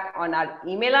feedback on our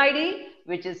email ID,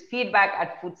 which is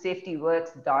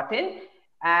feedback@foodsafetyworks.in.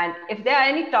 And if there are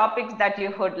any topics that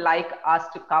you would like us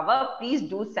to cover, please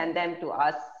do send them to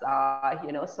us,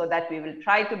 so that we will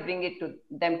try to bring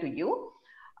them to you.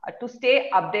 To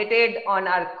stay updated on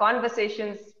our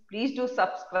conversations, please do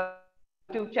subscribe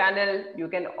to our YouTube channel. You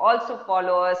can also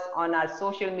follow us on our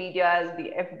social medias,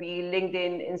 the FB,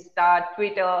 LinkedIn, Insta,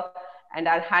 Twitter, and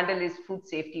our handle is Food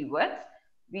Safety Works.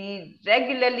 We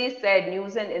regularly share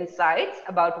news and insights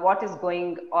about what is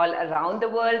going all around the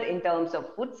world in terms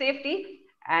of food safety.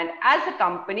 And as a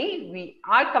company, we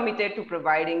are committed to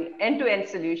providing end-to-end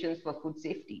solutions for food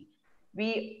safety.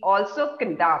 We also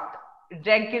conduct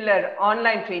regular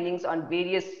online trainings on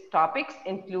various topics,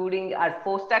 including our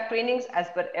post-tac trainings as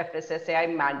per FSSAI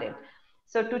mandate.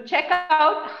 So to check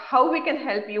out how we can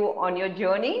help you on your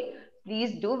journey,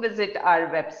 please do visit our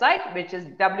website, which is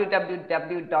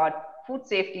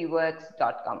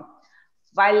www.foodsafetyworks.com.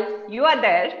 While you are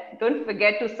there, don't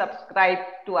forget to subscribe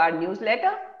to our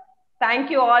newsletter.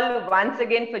 Thank you all once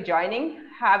again for joining.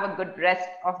 Have a good rest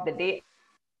of the day.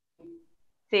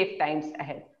 Safe times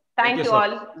ahead. Thank you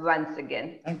all once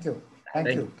again. Thank you. Thank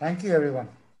you. Thank you, everyone.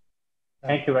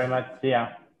 Thank you very much. See ya.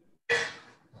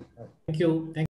 Thank you.